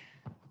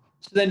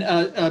 So then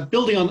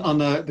building on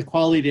the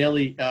quality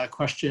daily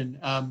question,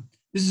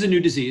 this is a new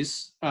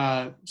disease,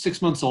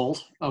 6 months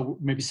old,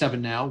 maybe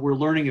 7 now. We're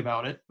learning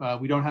about it.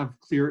 We don't have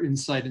clear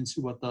insight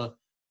into what the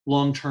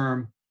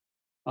long-term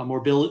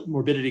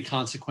morbidity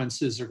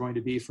consequences are going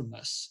to be from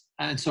this.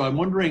 And so I'm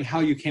wondering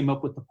how you came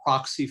up with the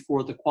proxy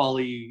for the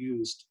quality you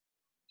used.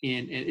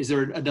 Is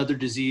there another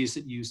disease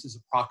that you used as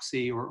a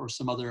proxy or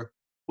some other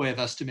way of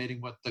estimating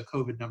what the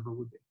COVID number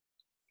would be?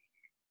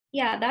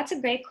 Yeah, that's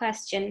a great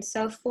question.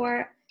 So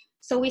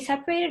we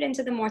separated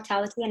into the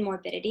mortality and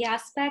morbidity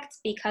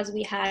aspects because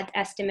we had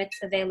estimates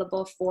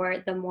available for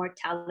the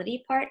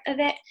mortality part of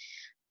it,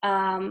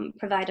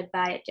 provided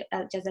by,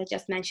 as I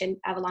just mentioned,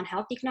 Avalon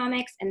Health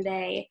Economics, and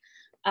they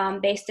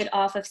based it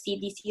off of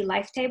CDC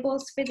life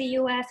tables for the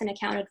US and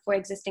accounted for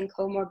existing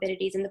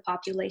comorbidities in the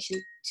population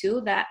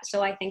too.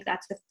 So I think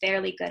that's a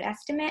fairly good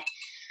estimate.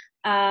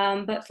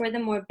 But for the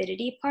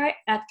morbidity part,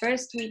 at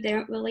first we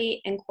didn't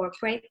really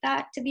incorporate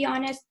that, to be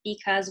honest,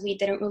 because we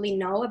didn't really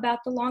know about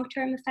the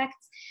long-term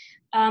effects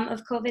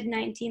of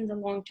COVID-19, the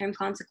long-term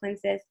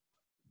consequences.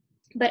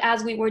 But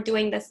as we were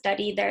doing the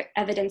study, their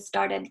evidence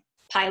started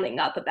piling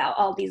up about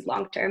all these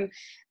long-term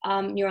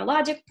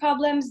neurologic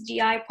problems,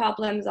 GI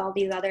problems, all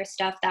these other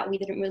stuff that we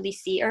didn't really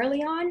see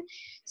early on.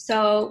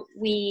 So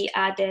we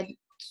added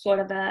sort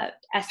of a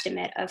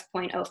estimate of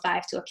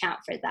 0.05 to account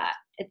for that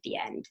at the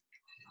end.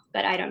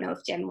 But I don't know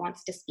if Jim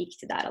wants to speak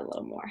to that a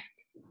little more.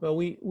 Well,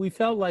 we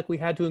felt like we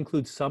had to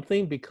include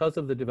something because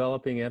of the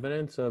developing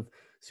evidence of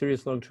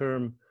serious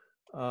long-term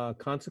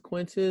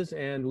consequences,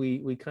 and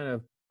we kind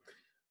of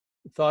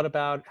thought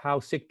about how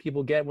sick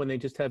people get when they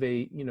just have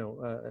a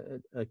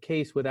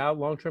case without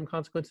long-term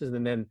consequences,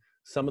 and then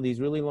some of these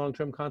really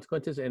long-term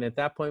consequences. And at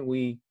that point,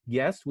 we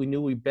guessed. We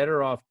knew we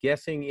better off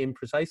guessing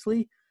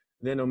imprecisely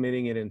than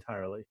omitting it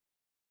entirely.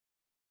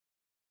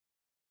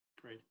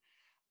 Great.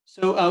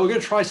 So we're going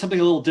to try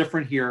something a little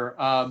different here.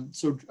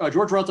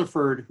 George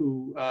Rutherford,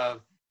 who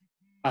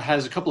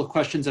has a couple of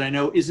questions and I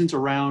know isn't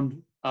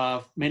around,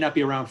 may not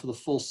be around for the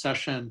full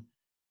session.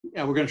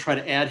 We're going to try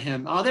to add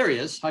him. Oh, there he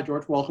is. Hi,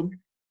 George. Welcome.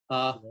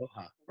 Over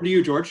to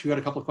you, George. You had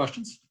a couple of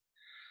questions.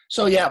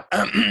 So yeah,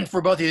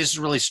 for both of you, this is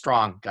really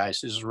strong,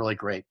 guys. This is really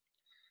great.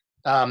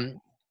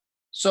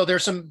 So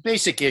there's some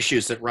basic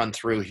issues that run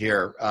through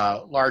here,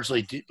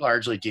 largely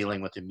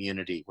dealing with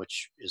immunity,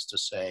 which is to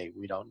say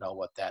we don't know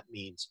what that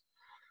means.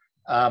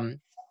 So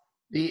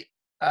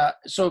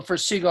for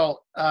Sigal,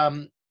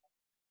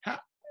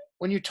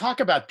 when you talk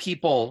about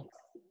people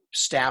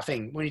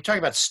staffing, when you talk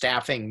about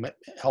staffing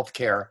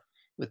healthcare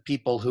with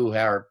people who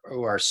are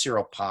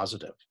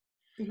seropositive,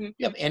 Mm-hmm.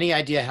 you have any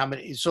idea how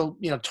many? So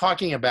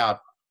talking about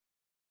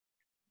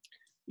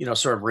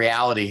sort of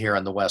reality here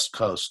on the West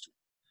Coast.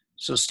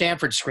 So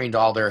Stanford screened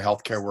all their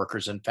healthcare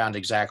workers and found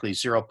exactly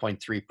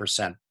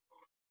 0.3%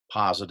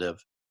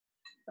 positive,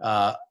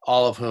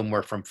 all of whom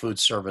were from food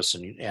service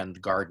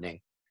and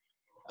gardening.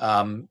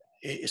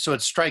 So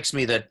it strikes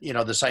me that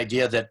this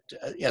idea that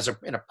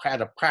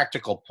at a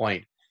practical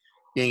point,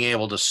 being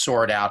able to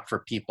sort out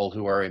for people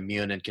who are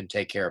immune and can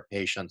take care of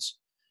patients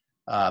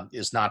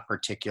is not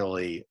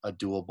particularly a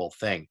doable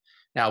thing.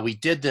 Now, we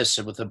did this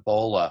with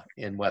Ebola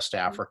in West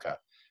Africa,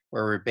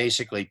 where we're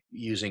basically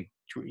using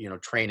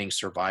training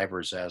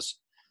survivors as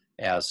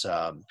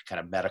kind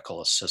of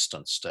medical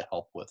assistants to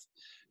help with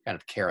kind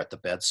of care at the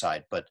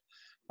bedside. But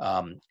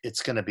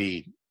it's going to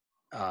be,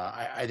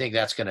 I think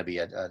that's going to be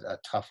a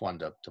tough one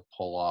to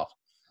pull off.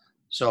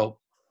 So,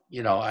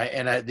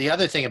 the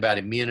other thing about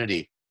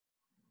immunity,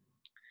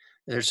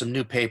 there's some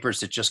new papers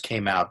that just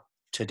came out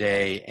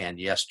today and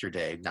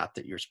yesterday, not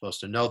that you're supposed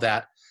to know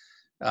that,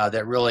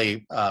 that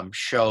really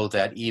show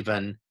that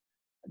even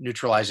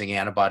neutralizing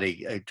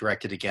antibody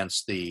directed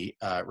against the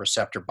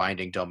receptor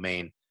binding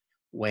domain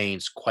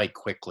wanes quite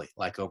quickly,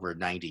 like over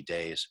 90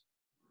 days.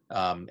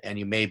 And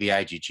you may be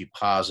IgG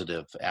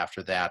positive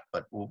after that,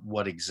 but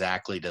what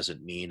exactly does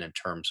it mean in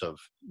terms of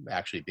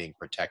actually being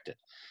protected?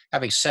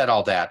 Having said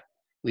all that,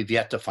 we've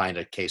yet to find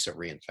a case of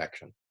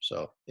reinfection,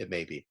 so it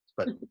may be.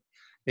 But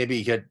maybe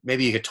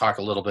you could talk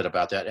a little bit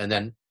about that. And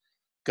then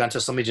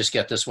Guntas, let me just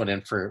get this one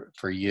in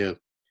for you.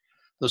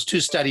 Those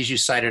two studies you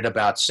cited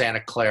about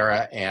Santa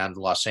Clara and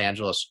Los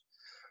Angeles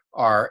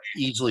are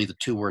easily the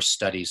two worst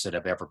studies that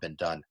have ever been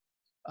done,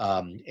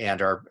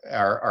 and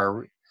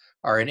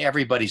are in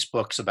everybody's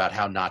books about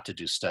how not to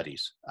do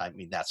studies. I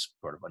mean, that's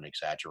sort of an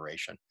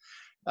exaggeration.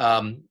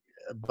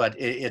 But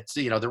it's,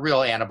 you know, the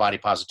real antibody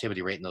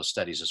positivity rate in those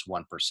studies is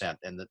 1%,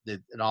 and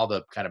and all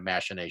the kind of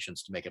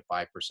machinations to make it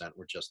 5%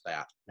 were just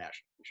that,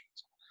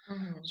 machinations.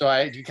 Mm-hmm.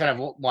 So you kind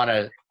of want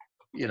to,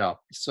 you know,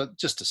 so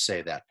just to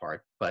say that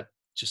part, but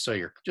just so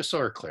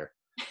we're clear.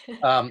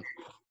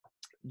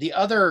 The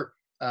other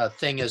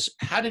thing is,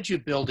 how did you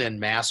build in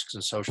masks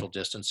and social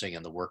distancing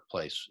in the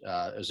workplace?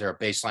 Is there a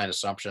baseline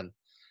assumption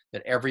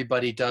that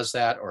everybody does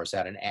that, or is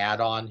that an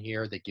add-on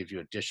here that gives you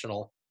an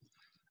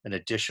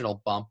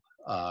additional bump,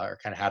 or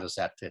kind of how does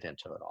that fit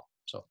into it all?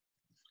 So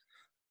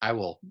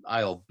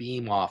I'll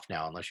beam off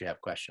now unless you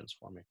have questions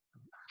for me.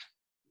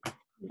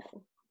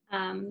 No.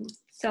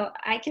 So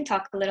I can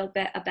talk a little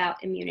bit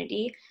about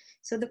immunity.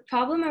 So the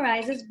problem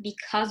arises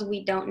because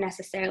we don't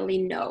necessarily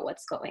know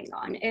what's going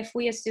on. If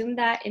we assume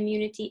that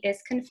immunity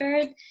is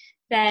conferred,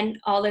 then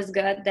all is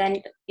good.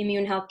 Then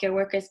immune healthcare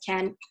workers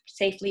can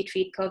safely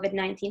treat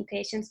COVID-19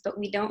 patients, but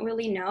we don't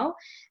really know.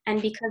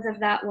 And because of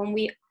that, when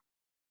we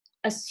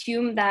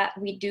assume that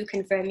we do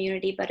confer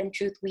immunity, but in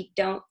truth we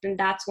don't, then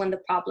that's when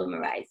the problem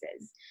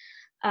arises.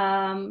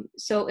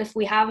 So if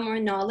we have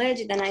more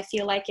knowledge, then I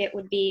feel like it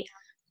would be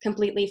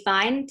completely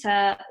fine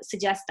to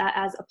suggest that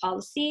as a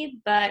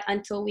policy, but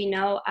until we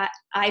know,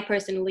 I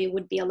personally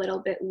would be a little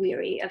bit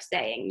weary of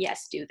saying,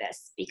 yes, do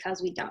this,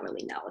 because we don't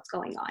really know what's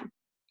going on.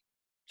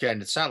 Yeah,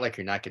 and it's not like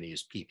you're not going to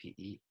use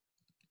PPE.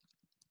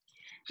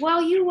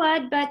 Well, you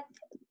would, but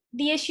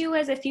the issue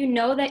is if you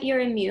know that you're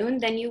immune,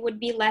 then you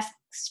would be less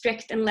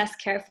strict and less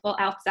careful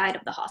outside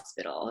of the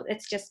hospital.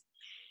 It's just...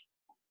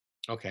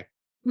 Okay.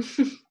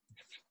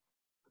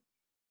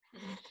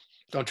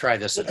 Don't try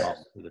this at home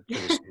for the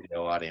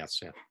studio audience.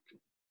 Yeah.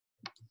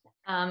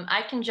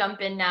 I can jump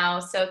in now.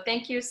 So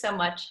thank you so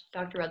much,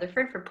 Dr.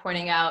 Rutherford, for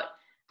pointing out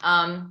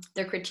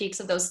the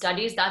critiques of those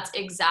studies. That's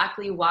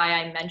exactly why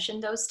I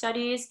mentioned those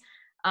studies.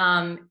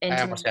 I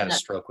almost had a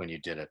stroke when you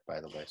did it,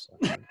 by the way. So.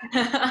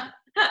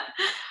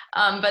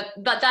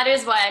 But that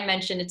is why I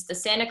mentioned it's the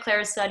Santa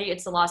Clara study,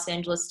 it's the Los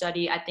Angeles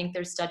study. I think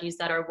there's studies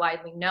that are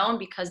widely known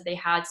because they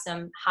had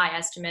some high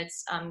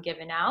estimates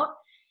given out.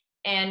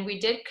 And we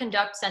did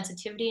conduct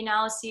sensitivity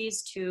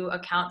analyses to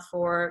account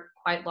for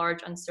quite large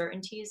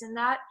uncertainties in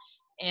that.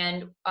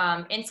 And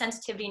in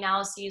sensitivity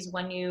analyses,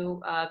 when you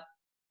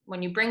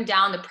bring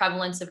down the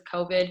prevalence of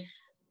COVID,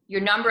 your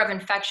number of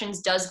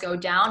infections does go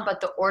down, but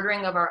the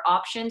ordering of our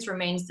options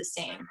remains the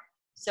same.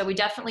 So we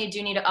definitely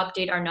do need to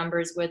update our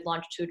numbers with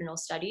longitudinal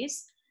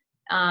studies.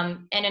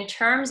 And in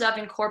terms of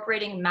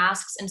incorporating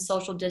masks and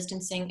social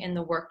distancing in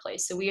the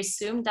workplace, so we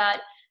assume that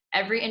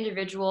every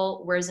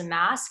individual wears a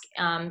mask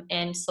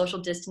and social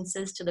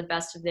distances to the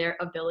best of their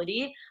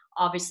ability.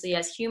 Obviously,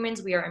 as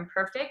humans, we are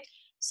imperfect.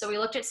 So we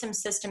looked at some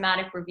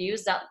systematic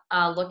reviews that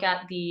look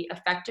at the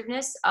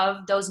effectiveness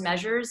of those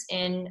measures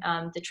in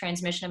the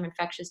transmission of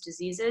infectious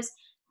diseases,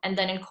 and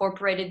then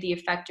incorporated the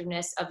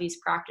effectiveness of these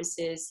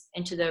practices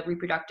into the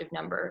reproductive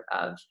number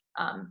of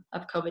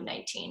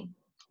COVID-19.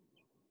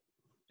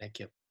 Thank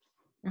you.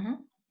 Mm-hmm.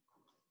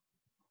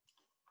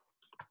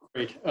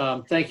 Great.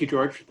 Thank you,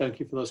 George. Thank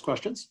you for those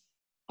questions.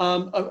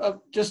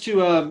 Just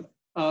to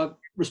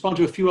respond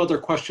to a few other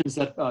questions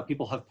that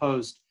people have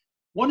posed.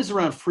 One is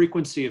around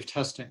frequency of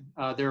testing.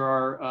 There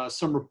are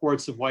some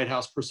reports of White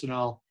House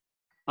personnel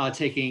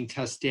taking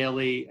tests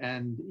daily,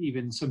 and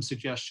even some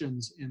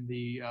suggestions in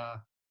the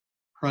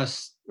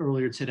press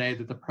earlier today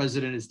that the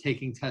president is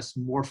taking tests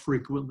more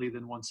frequently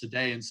than once a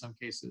day in some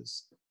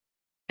cases.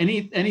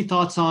 Any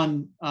thoughts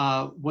on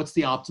what's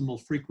the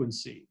optimal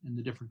frequency in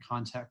the different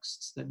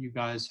contexts that you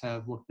guys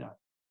have looked at?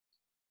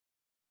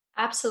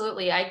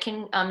 Absolutely, I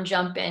can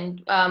jump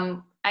in.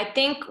 I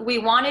think we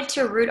wanted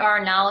to root our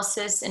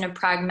analysis in a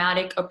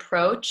pragmatic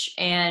approach,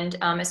 and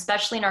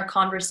especially in our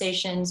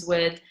conversations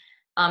with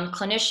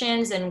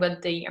clinicians and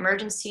with the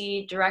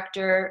emergency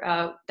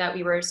director that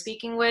we were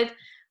speaking with,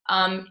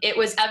 it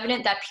was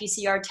evident that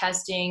PCR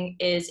testing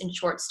is in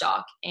short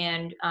stock,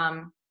 and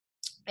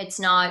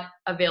it's not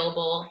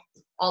available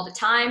all the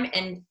time,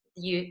 and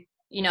you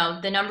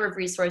know the number of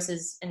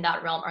resources in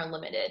that realm are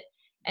limited.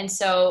 And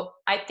so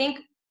I think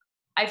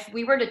if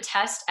we were to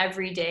test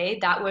every day,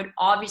 that would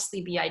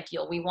obviously be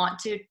ideal. We want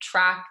to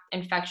track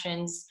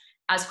infections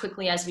as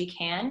quickly as we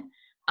can.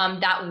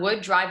 That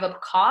would drive up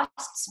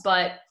costs,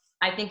 but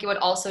I think it would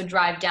also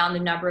drive down the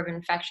number of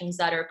infections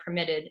that are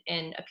permitted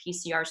in a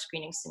PCR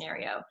screening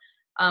scenario.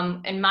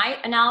 In my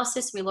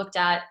analysis, we looked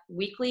at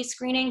weekly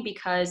screening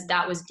because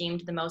that was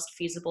deemed the most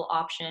feasible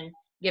option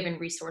given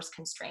resource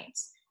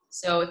constraints.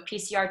 So if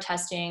PCR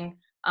testing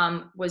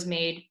was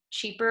made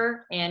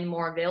cheaper and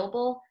more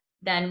available,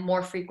 then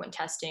more frequent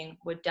testing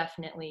would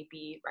definitely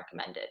be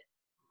recommended.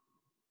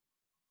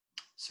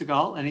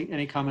 Sigal,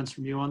 any comments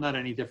from you on that?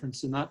 Any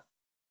difference in that?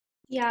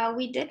 Yeah,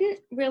 we didn't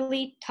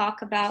really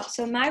talk about,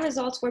 so my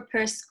results were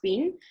per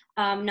screen,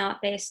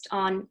 not based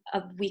on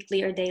a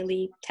weekly or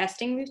daily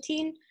testing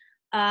routine.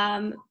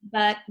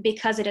 But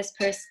because it is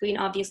per screen,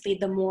 obviously,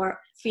 the more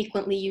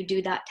frequently you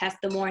do that test,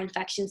 the more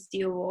infections do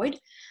you avoid.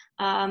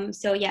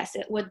 So yes,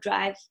 it would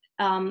drive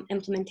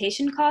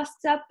implementation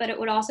costs up, but it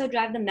would also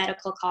drive the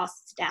medical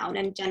costs down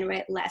and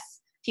generate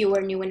fewer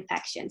new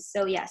infections.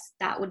 So yes,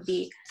 that would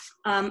be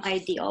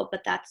ideal,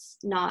 but that's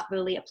not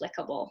really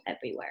applicable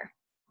everywhere.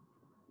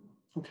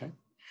 Okay.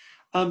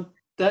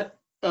 That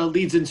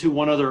leads into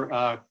one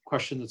other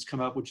question that's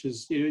come up, which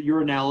is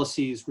your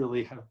analyses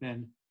really have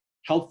been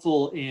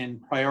helpful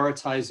in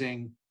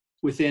prioritizing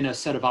within a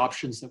set of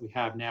options that we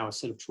have now, a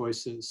set of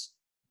choices,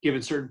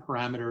 given certain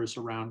parameters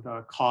around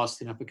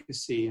cost and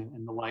efficacy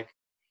and the like.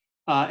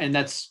 And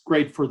that's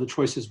great for the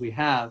choices we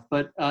have,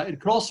 but it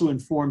could also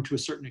inform to a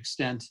certain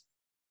extent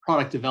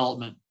product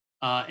development.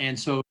 And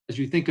so as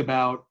you think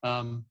about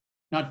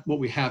not what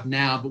we have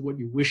now, but what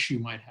you wish you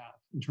might have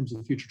in terms of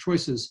the future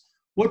choices,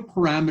 what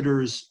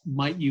parameters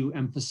might you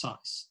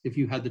emphasize if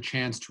you had the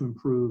chance to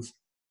improve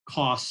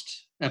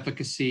cost,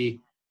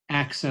 efficacy,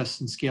 access,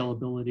 and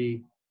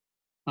scalability?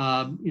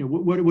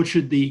 What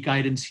should the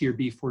guidance here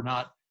be for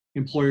not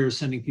employers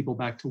sending people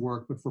back to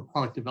work, but for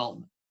product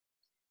development?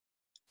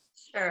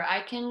 Sure,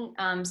 I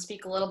can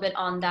speak a little bit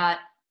on that.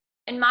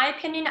 In my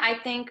opinion, I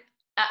think,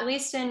 at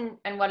least in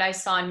what I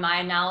saw in my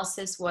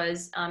analysis,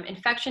 was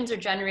infections are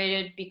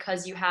generated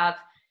because you have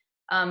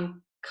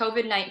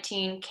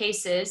COVID-19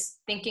 cases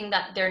thinking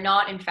that they're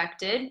not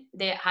infected.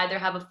 They either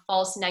have a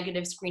false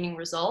negative screening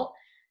result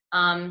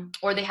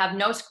or they have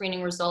no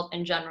screening result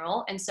in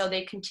general. And so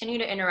they continue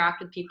to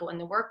interact with people in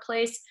the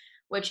workplace,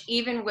 which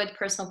even with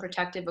personal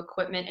protective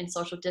equipment and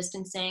social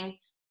distancing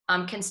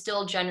can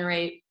still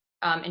generate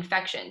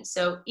infections.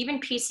 So even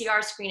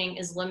PCR screening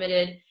is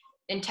limited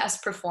in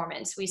test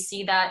performance. We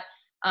see that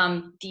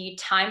the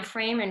time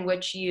frame in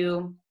which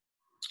you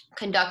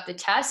conduct the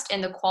test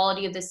and the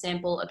quality of the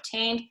sample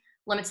obtained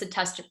limits the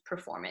test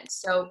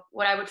performance. So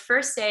what I would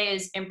first say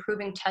is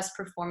improving test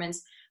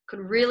performance could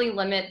really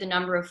limit the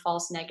number of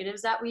false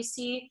negatives that we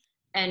see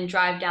and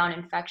drive down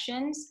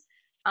infections.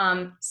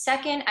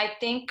 Second, I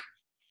think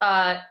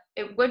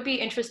it would be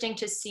interesting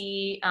to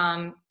see,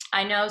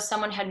 I know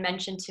someone had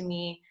mentioned to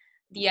me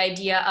the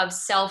idea of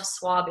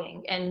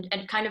self-swabbing and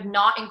kind of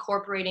not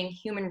incorporating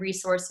human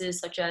resources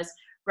such as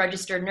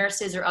registered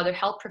nurses or other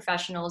health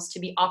professionals to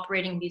be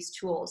operating these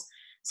tools.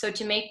 So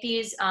to make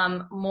these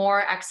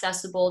more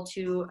accessible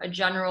to a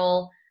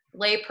general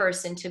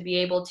layperson to be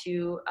able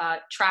to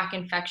track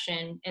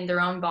infection in their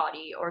own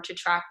body or to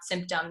track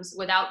symptoms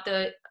without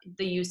the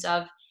use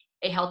of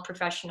a health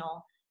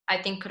professional,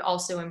 I think could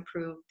also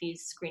improve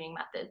these screening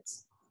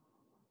methods.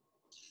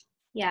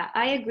 Yeah,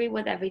 I agree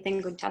with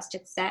everything Guntas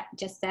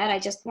just said. I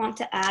just want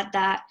to add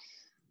that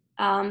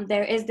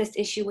there is this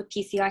issue with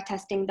PCR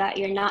testing that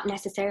you're not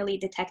necessarily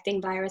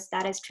detecting virus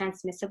that is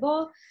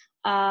transmissible.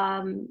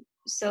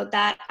 So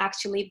that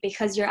actually,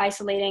 because you're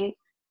isolating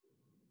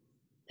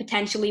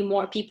potentially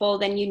more people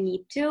than you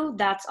need to,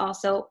 that's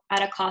also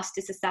at a cost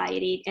to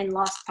society in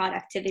lost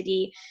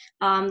productivity,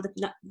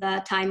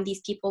 the time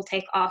these people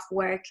take off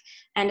work,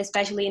 and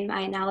especially in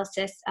my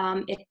analysis,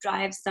 it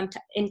drives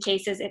in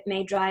cases it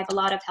may drive a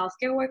lot of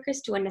healthcare workers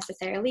to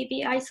unnecessarily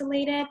be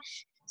isolated.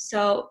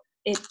 So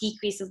it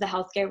decreases the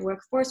healthcare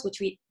workforce,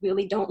 which we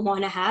really don't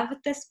want to have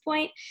at this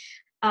point.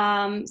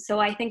 So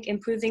I think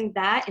improving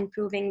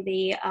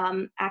the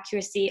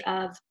accuracy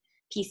of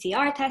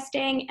PCR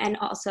testing, and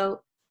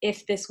also,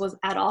 if this was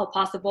at all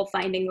possible,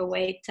 finding a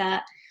way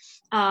to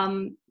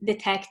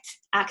detect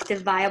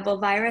active viable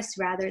virus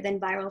rather than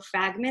viral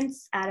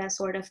fragments at a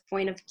sort of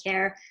point of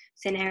care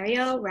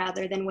scenario,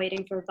 rather than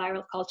waiting for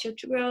viral culture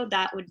to grow,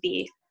 that would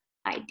be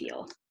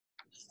ideal.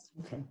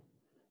 Okay.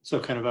 So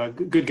kind of a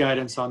good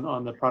guidance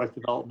on the product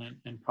development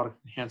and product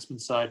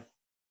enhancement side.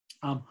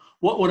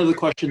 One of the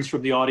questions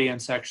from the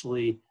audience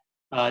actually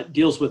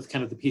deals with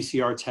kind of the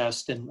PCR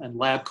test and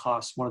lab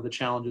costs. One of the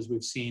challenges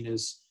we've seen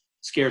is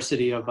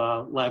scarcity of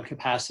lab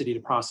capacity to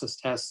process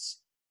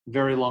tests,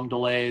 very long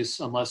delays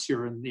unless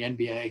you're in the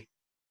NBA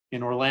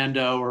in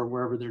Orlando or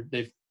wherever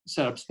they've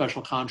set up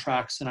special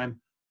contracts. And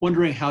I'm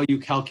wondering how you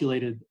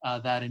calculated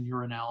that in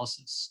your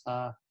analysis.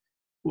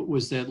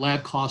 Was the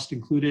lab cost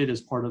included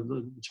as part of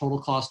the total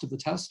cost of the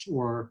test,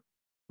 or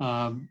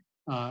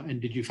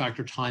and did you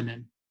factor time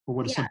in, or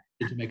what assumptions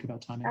did you make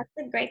about time in?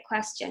 That's a great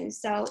question.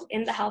 So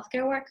in the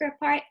healthcare worker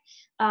part,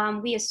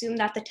 we assume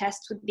that the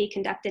test would be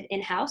conducted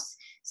in-house,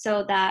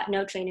 so that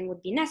no training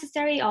would be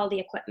necessary. All the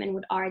equipment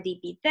would already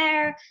be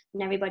there,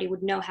 and everybody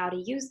would know how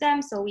to use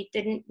them. So we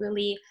didn't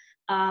really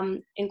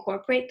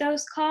incorporate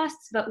those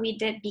costs, but we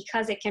did,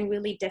 because it can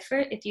really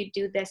differ if you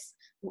do this,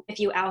 if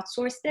you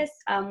outsource this.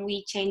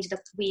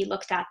 We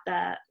looked at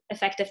the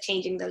effect of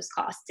changing those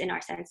costs in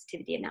our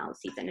sensitivity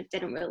analyses, and it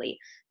didn't really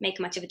make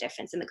much of a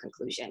difference in the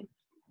conclusion.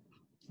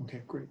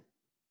 Okay, great.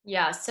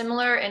 Yeah,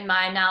 similar in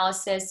my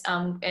analysis,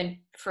 and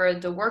for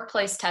the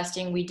workplace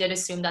testing, we did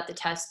assume that the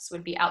tests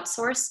would be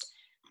outsourced.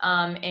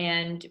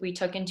 And we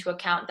took into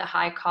account the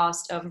high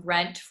cost of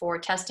rent for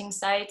testing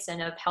sites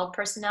and of health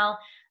personnel.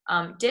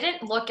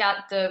 Didn't look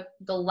at the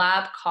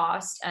lab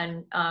cost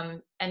and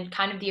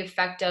kind of the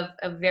effect of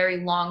a very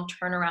long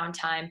turnaround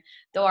time,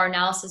 though our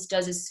analysis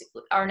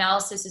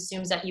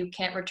assumes that you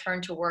can't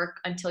return to work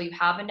until you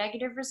have a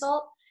negative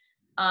result.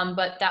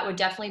 But that would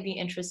definitely be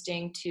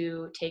interesting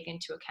to take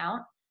into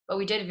account. But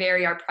we did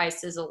vary our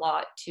prices a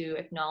lot to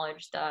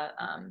acknowledge the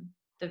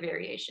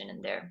variation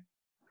in there.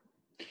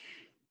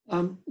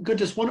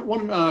 Guntas,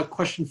 one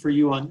question for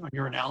you on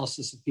your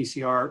analysis of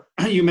PCR.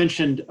 You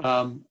mentioned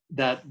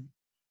that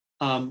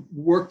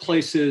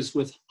workplaces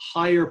with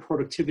higher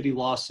productivity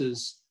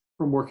losses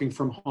from working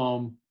from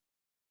home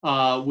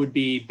would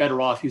be better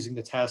off using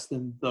the test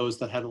than those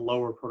that had a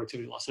lower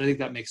productivity loss. I think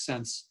that makes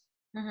sense.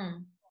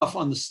 Mm-hmm. Off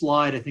on the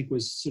slide, I think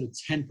was sort of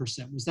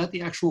 10%. Was that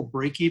the actual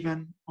break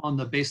even on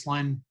the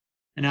baseline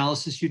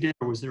analysis you did,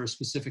 or was there a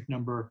specific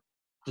number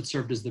that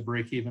served as the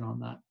break even on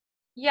that?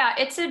 Yeah,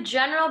 it's a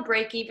general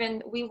break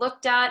even. We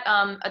looked at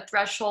a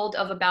threshold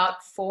of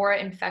about 4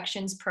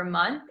 infections per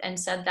month and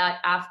said that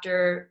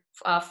after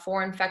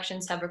 4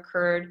 infections have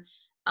occurred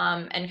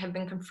and have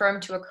been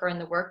confirmed to occur in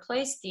the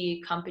workplace,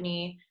 the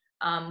company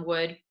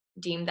would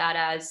deem that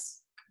as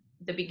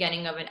the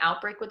beginning of an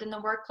outbreak within the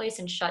workplace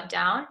and shut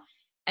down.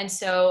 And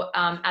so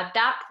at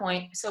that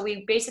point, so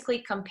we basically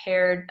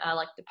compared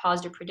like the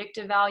positive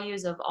predictive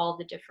values of all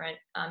the different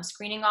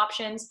screening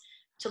options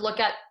to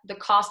look at the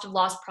cost of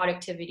lost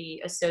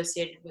productivity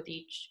associated with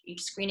each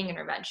screening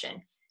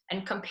intervention,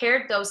 and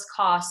compared those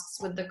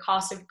costs with the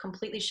cost of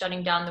completely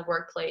shutting down the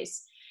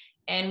workplace.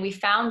 And we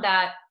found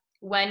that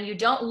when you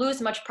don't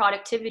lose much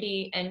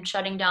productivity and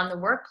shutting down the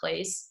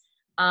workplace,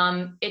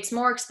 it's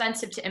more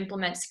expensive to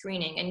implement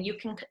screening, and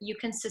you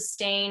can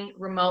sustain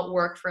remote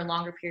work for a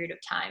longer period of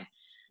time.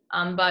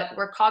 But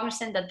we're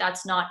cognizant that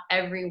that's not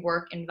every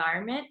work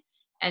environment.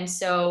 And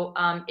so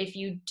if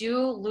you do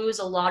lose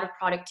a lot of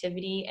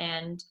productivity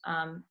and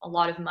a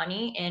lot of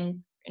money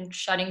in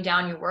shutting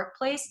down your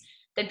workplace,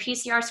 then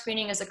PCR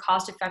screening is a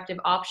cost-effective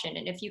option.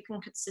 And if you can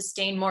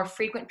sustain more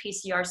frequent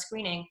PCR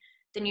screening,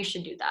 then you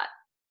should do that.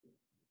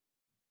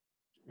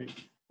 Great.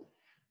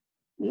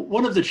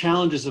 One of the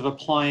challenges of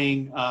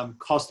applying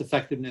cost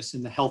effectiveness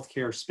in the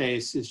healthcare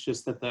space is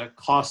just that the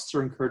costs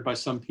are incurred by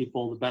some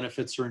people, the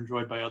benefits are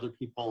enjoyed by other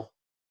people.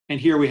 And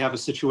here we have a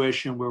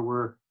situation where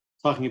we're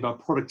talking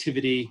about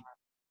productivity,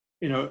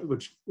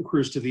 which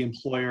accrues to the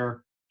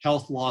employer,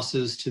 health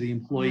losses to the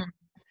employee,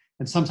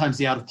 and sometimes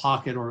the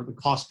out-of-pocket or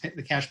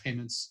the cash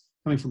payments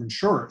coming from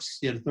insurers,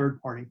 yet a third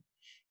party.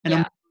 And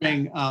I'm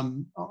wondering,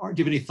 do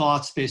you have any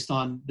thoughts based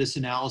on this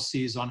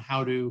analysis on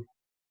how to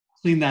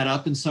clean that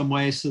up in some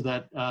way so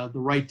that the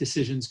right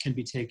decisions can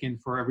be taken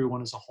for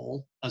everyone as a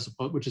whole,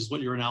 which is what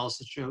your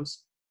analysis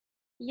shows?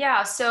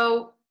 Yeah,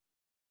 so,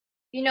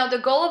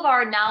 the goal of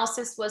our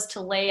analysis was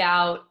to lay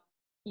out,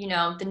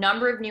 the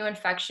number of new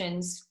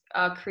infections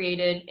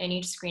created in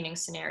each screening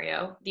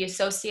scenario, the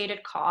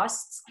associated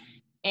costs,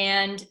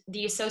 and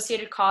the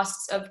associated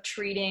costs of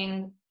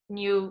treating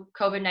new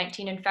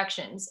COVID-19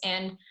 infections.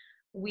 And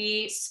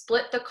we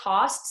split the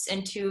costs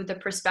into the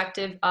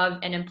perspective of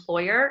an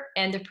employer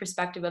and the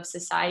perspective of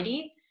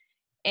society.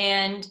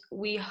 And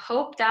we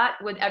hope that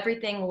with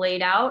everything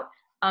laid out,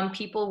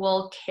 people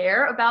will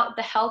care about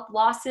the health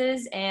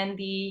losses and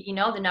the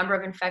number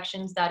of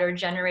infections that are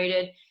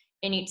generated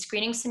in each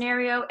screening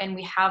scenario, and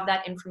we have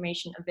that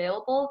information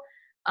available.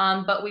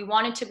 But we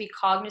wanted to be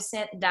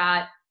cognizant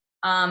that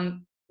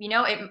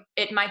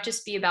it might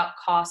just be about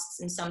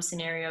costs in some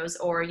scenarios,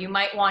 or you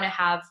might want to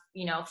have,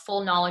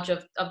 full knowledge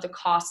of the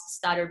costs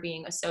that are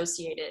being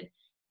associated.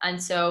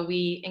 And so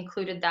we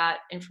included that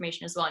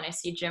information as well. And I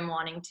see Jim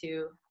wanting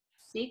to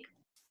speak.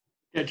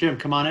 Yeah, Jim,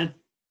 come on in.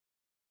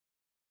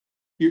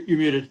 You're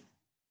muted.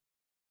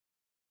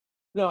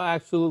 No,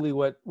 absolutely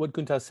what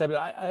Guntas said.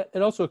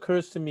 It also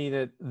occurs to me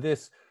that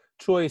this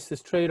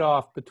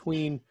trade-off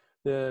between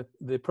the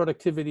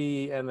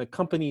productivity and the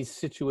company's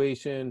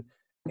situation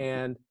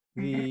and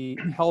the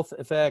health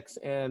effects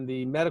and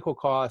the medical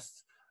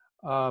costs,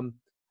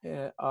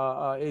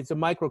 it's a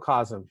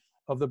microcosm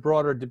of the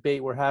broader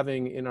debate we're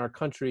having in our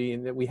country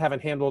and that we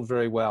haven't handled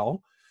very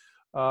well,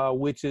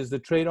 which is the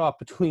trade-off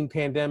between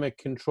pandemic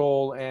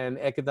control and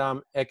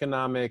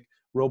economic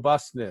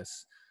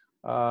robustness.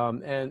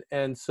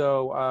 And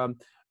so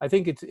I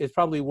think it's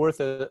probably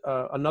worth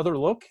another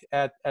look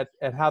at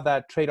how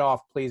that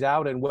trade-off plays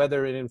out and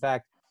whether it in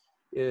fact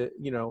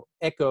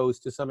echoes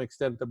to some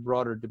extent the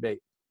broader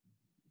debate.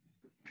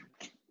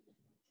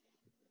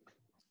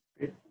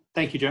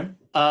 Thank you, Jim.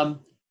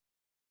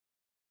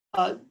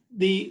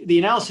 The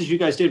analysis you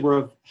guys did were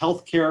of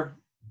healthcare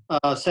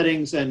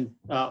settings and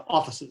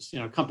offices,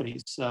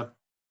 companies.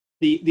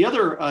 The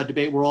other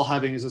debate we're all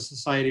having as a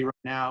society right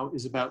now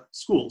is about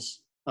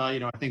schools. I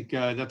think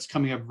that's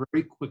coming up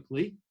very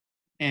quickly,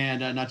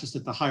 and not just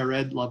at the higher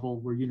ed level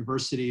where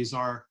universities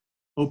are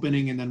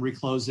opening and then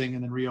reclosing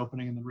and then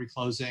reopening and then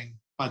reclosing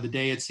by the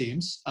day, it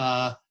seems,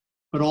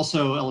 but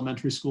also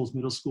elementary schools,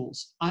 middle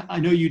schools. I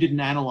know you didn't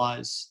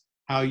analyze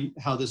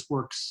how this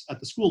works at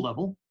the school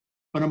level,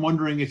 but I'm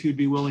wondering if you'd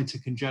be willing to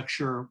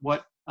conjecture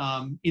what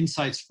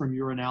insights from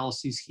your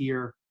analyses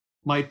here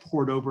might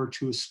port over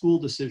to a school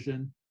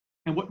decision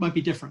and what might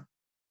be different.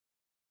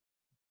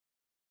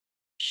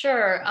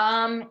 Sure.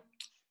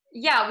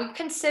 Yeah, we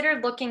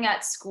considered looking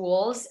at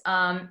schools,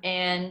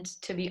 and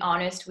to be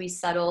honest, we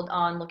settled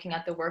on looking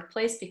at the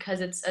workplace because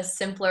it's a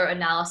simpler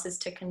analysis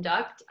to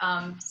conduct.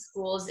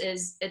 Schools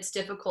it's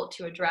difficult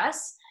to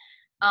address.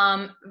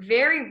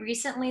 Very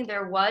recently,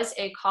 there was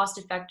a cost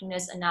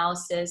effectiveness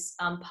analysis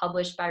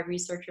published by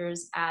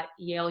researchers at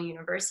Yale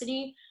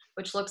University,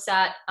 which looks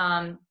at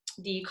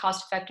the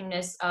cost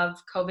effectiveness of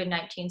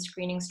COVID-19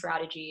 screening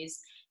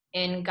strategies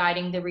in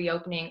guiding the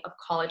reopening of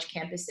college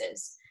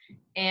campuses.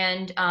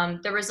 And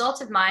the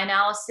results of my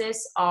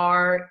analysis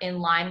are in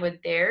line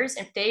with theirs.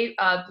 If they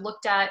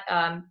looked at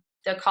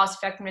the cost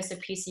effectiveness of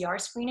PCR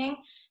screening,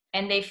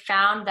 and they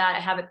found that,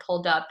 I have it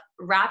pulled up,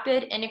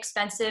 rapid,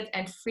 inexpensive,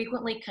 and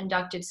frequently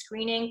conducted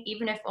screening,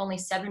 even if only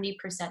 70%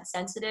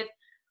 sensitive,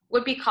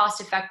 would be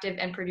cost effective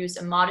and produce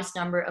a modest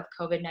number of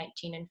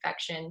COVID-19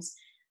 infections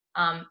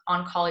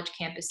on college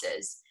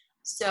campuses.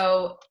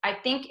 So I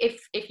think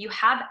if you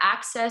have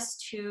access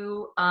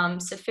to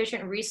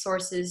sufficient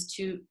resources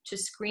to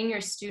screen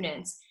your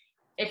students,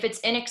 if it's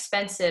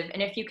inexpensive,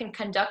 and if you can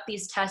conduct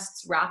these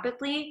tests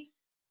rapidly,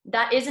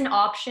 that is an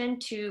option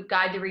to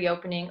guide the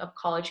reopening of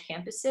college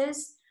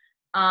campuses.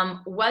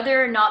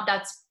 Whether or not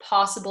that's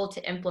possible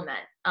to implement,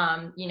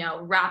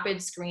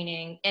 rapid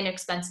screening,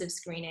 inexpensive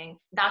screening,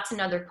 that's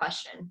anher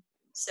question.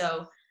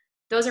 So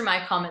those are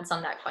my comments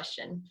on that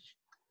question.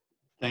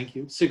 Thank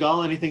you.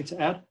 Sigal, anything to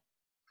add?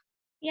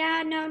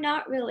 Yeah, no,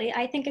 not really.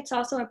 I think it's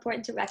also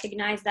important to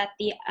recognize that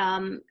the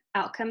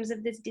outcomes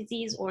of this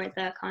disease or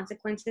the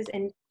consequences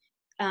in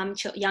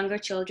younger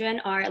children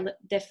are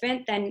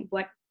different than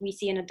what we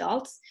see in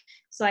adults.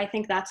 So I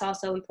think that's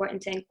also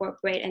important to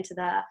incorporate into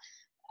the,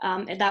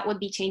 that would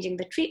be changing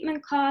the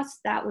treatment costs,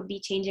 that would be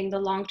changing the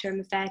long-term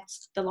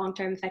effects. The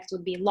long-term effects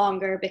would be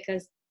longer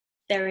because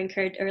they're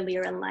incurred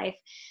earlier in life.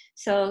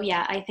 So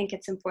yeah, I think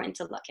it's important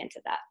to look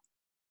into that.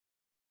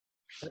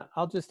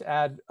 I'll just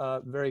add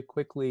very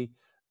quickly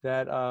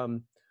that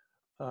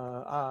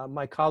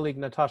my colleague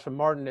Natasha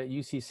Martin at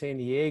UC San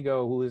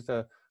Diego, who is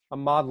a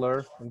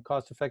modeler and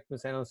cost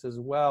effectiveness analyst as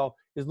well,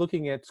 is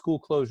looking at school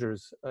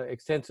closures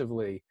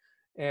extensively.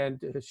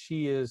 And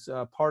she is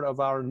part of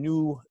our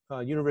new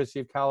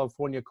University of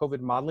California COVID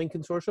modeling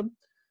consortium.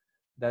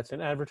 That's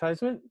an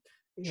advertisement.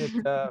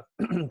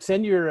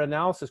 Send your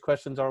analysis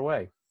questions our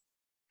way.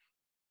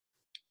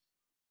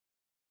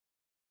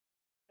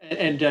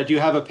 And do you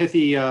have a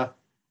pithy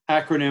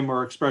acronym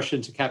or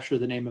expression to capture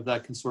the name of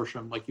that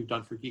consortium like you've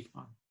done for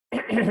GeekCon?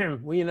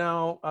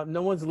 Well,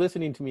 no one's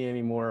listening to me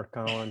anymore,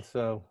 Colin,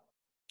 so.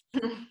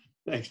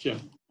 Thanks, Jim.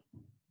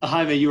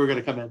 Jaime, you were going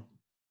to come in.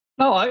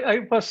 No, I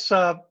was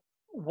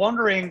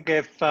wondering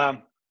if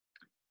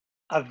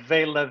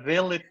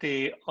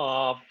availability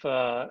of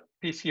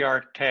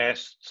PCR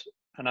tests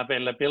and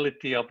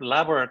availability of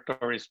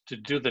laboratories to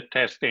do the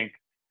testing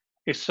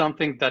is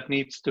something that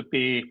needs to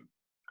be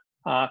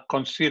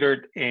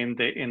considered in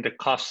the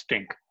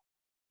costing.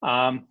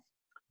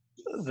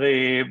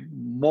 The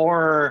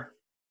more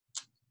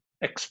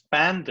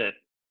expanded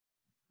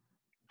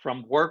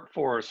from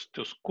workforce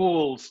to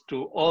schools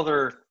to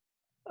other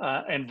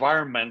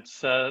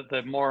environments,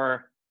 the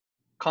more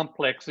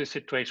complex the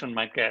situation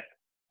might get.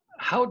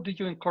 How do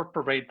you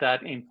incorporate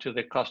that into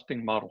the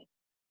costing model?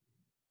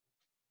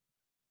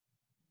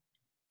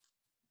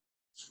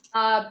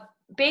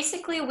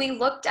 Basically, we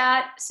looked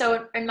at,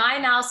 so in my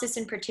analysis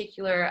in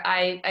particular,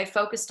 I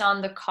focused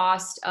on the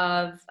cost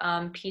of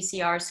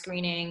PCR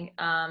screening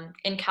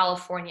in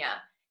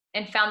California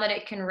and found that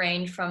it can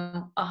range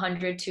from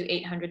 $100 to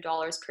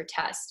 $800 per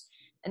test.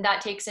 And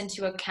that takes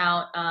into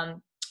account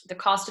the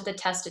cost of the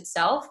test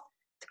itself,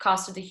 the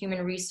cost of the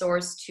human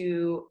resource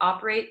to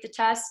operate the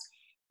test,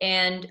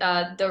 and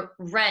the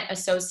rent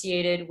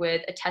associated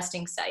with a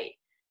testing site.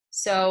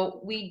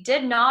 So we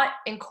did not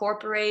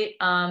incorporate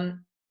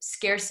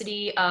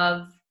scarcity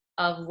of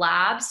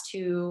labs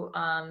to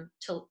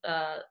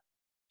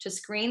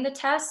screen the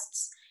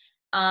tests,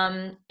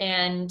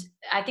 and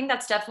I think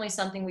that's definitely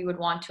something we would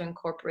want to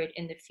incorporate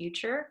in the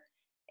future,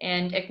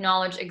 and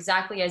acknowledge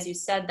exactly as you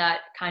said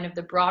that kind of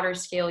the broader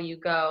scale you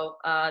go,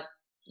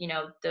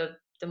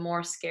 the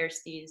more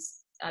scarce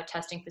these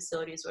testing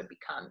facilities would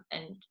become,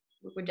 and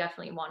we would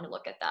definitely want to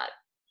look at that.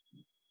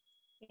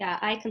 Yeah,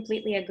 I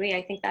completely agree.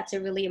 I think that's a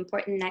really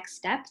important next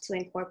step to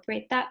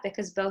incorporate that,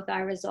 because both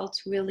our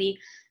results really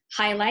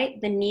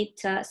highlight the need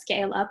to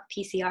scale up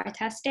PCR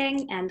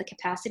testing and the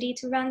capacity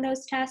to run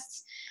those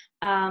tests.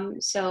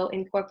 So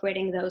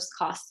incorporating those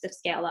costs of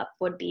scale up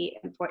would be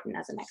important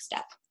as a next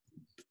step.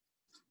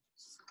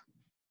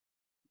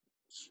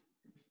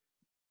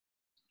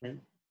 Great.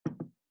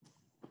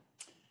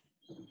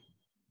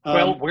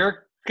 Well,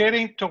 we're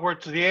getting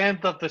towards the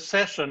end of the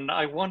session.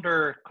 I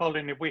wonder,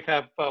 Colin, if we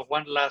have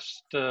one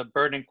last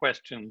burning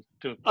question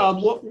to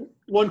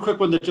one quick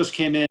one that just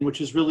came in, which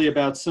is really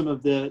about some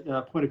of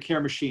the point of care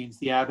machines,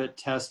 the Abbott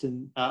test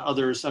and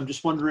others. I'm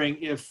just wondering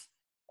if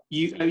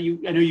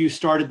I know you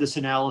started this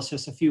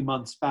analysis a few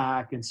months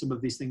back, and some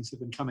of these things have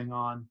been coming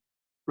on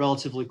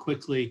relatively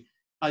quickly.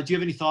 Do you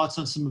have any thoughts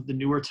on some of the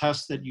newer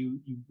tests that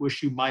you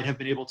wish you might have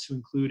been able to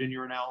include in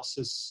your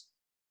analysis?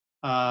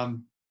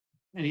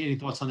 Any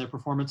thoughts on their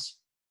performance?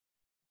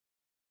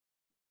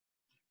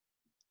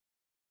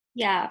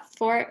 Yeah,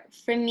 for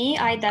me,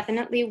 I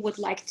definitely would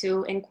like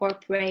to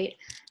incorporate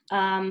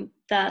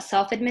the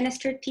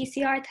self-administered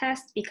PCR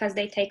test, because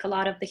they take a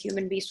lot of the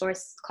human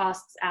resource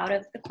costs out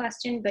of the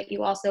question, but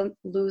you also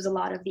lose a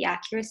lot of the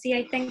accuracy,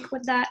 I think,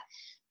 with that,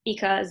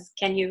 because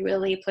can you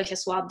really push a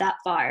swab that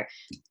far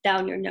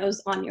down your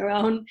nose on your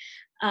own?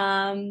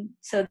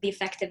 So the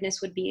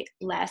effectiveness would be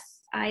less,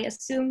 I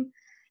assume.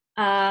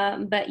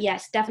 But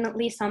yes,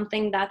 definitely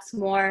something that's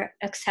more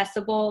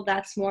accessible,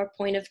 that's more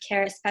point of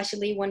care,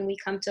 especially when we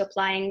come to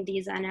applying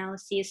these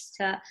analyses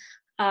to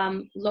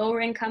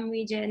lower income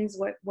regions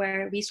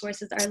where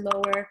resources are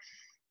lower.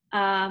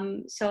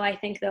 So I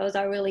think those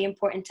are really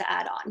important to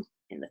add on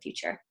in the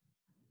future.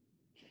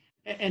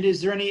 And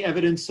is there any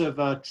evidence of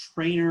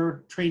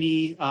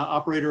trainee,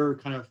 operator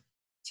kind of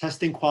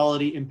testing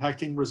quality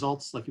impacting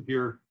results? Like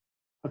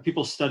have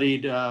people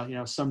studied,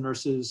 some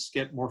nurses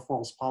get more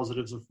false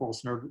positives or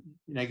false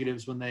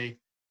negatives when they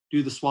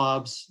do the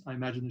swabs. I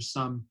imagine there's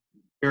some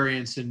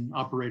variance in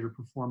operator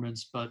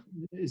performance, but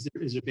is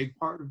it a big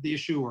part of the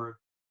issue or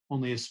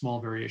only a small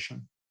variation?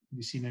 Have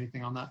you seen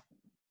anything on that?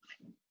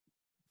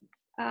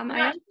 I'm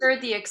not sure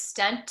the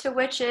extent to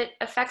which it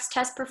affects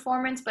test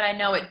performance, but I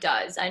know it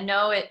does. I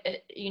know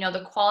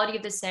the quality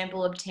of the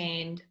sample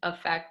obtained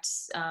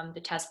affects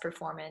the test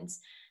performance.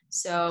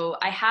 So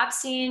I have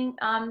seen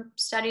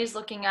studies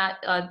looking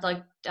at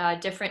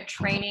different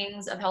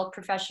trainings of health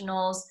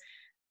professionals.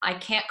 I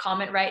can't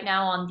comment right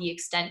now on the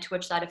extent to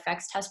which that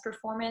affects test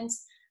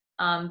performance,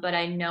 but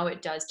I know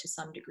it does to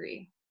some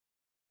degree.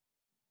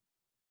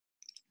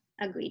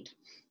 Agreed.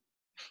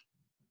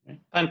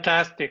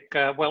 Fantastic.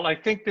 Well, I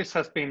think this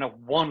has been a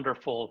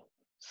wonderful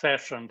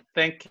session.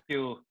 Thank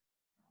you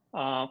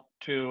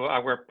to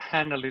our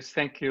panelists.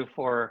 Thank you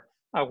to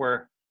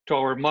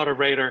our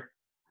moderator.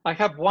 I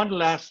have one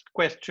last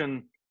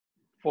question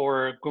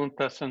for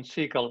Guntas and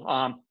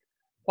Sigal.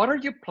 What are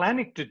you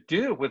planning to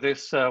do with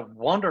this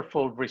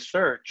wonderful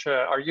research?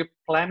 Are you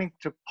planning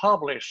to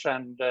publish?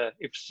 And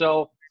if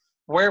so,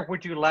 where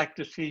would you like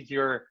to see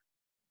your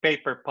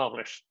paper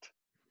published?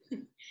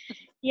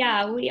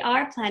 Yeah, we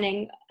are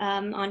planning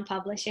on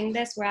publishing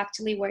this. We're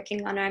actually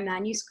working on our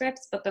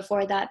manuscripts, but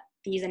before that,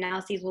 these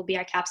analyses will be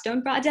our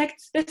capstone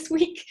projects this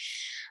week.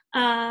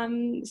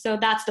 So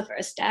that's the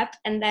first step.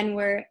 And then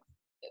we're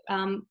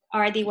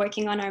already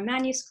working on our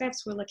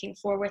manuscripts. We're looking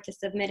forward to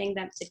submitting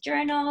them to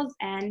journals.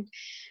 And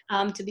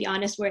to be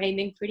honest, we're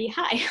aiming pretty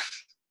high.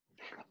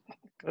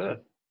 Good.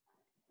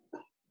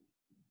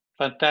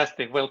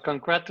 Fantastic. Well,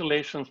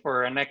 congratulations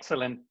for an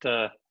excellent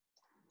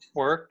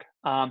work.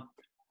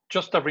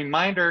 Just a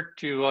reminder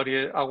to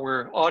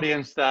our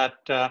audience that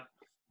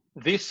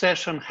this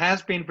session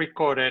has been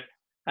recorded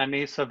and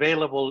is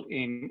available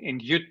in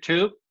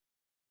YouTube.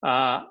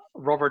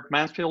 Robert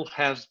Mansfield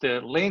has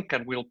the link,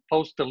 and we'll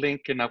post the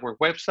link in our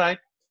website,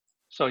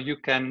 so you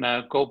can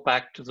go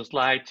back to the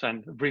slides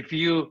and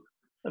review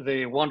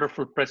the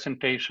wonderful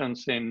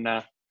presentations in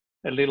a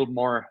little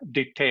more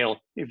detail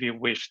if you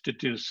wish to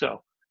do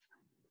so.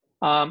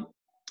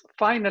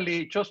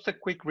 Finally, just a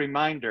quick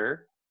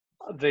reminder,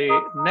 the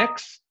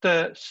next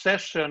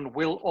session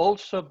will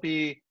also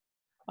be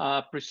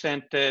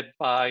presented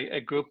by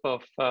a group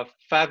of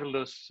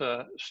fabulous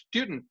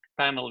student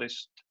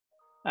panelists,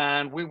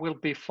 and we will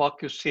be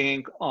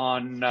focusing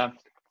on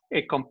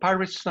a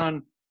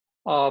comparison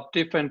of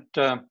different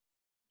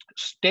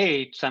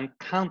states and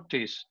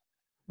counties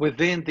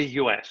within the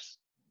US.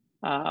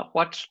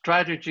 What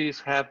strategies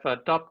have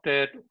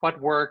adopted,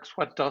 what works,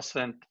 what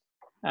doesn't,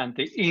 and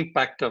the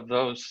impact of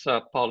those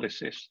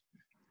policies.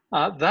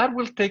 That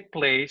will take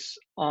place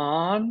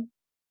on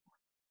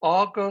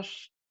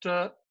August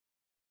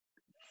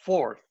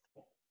 4th.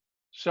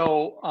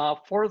 So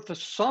for the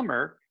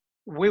summer,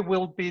 we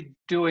will be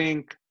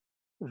doing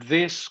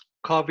this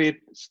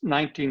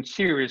COVID-19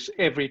 series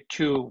every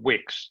 2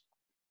 weeks.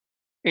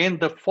 In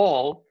the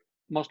fall,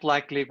 most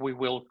likely we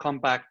will come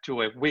back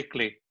to a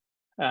weekly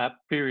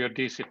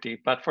periodicity,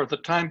 but for the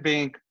time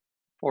being,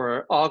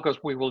 for August,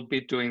 we will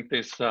be doing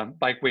this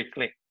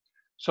bi-weekly.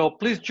 So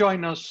please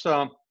join us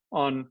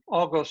on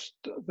August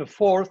the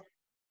 4th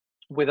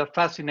with a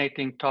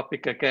fascinating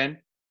topic again.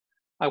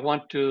 I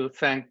want to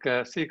thank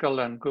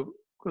Sigal and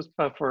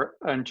Guspa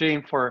and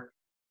Jean for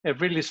a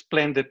really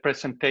splendid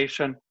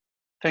presentation.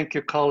 Thank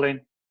you,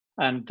 Colin,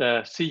 and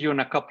see you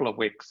in a couple of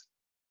weeks.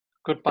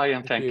 Goodbye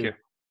and thank you.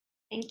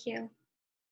 Thank you.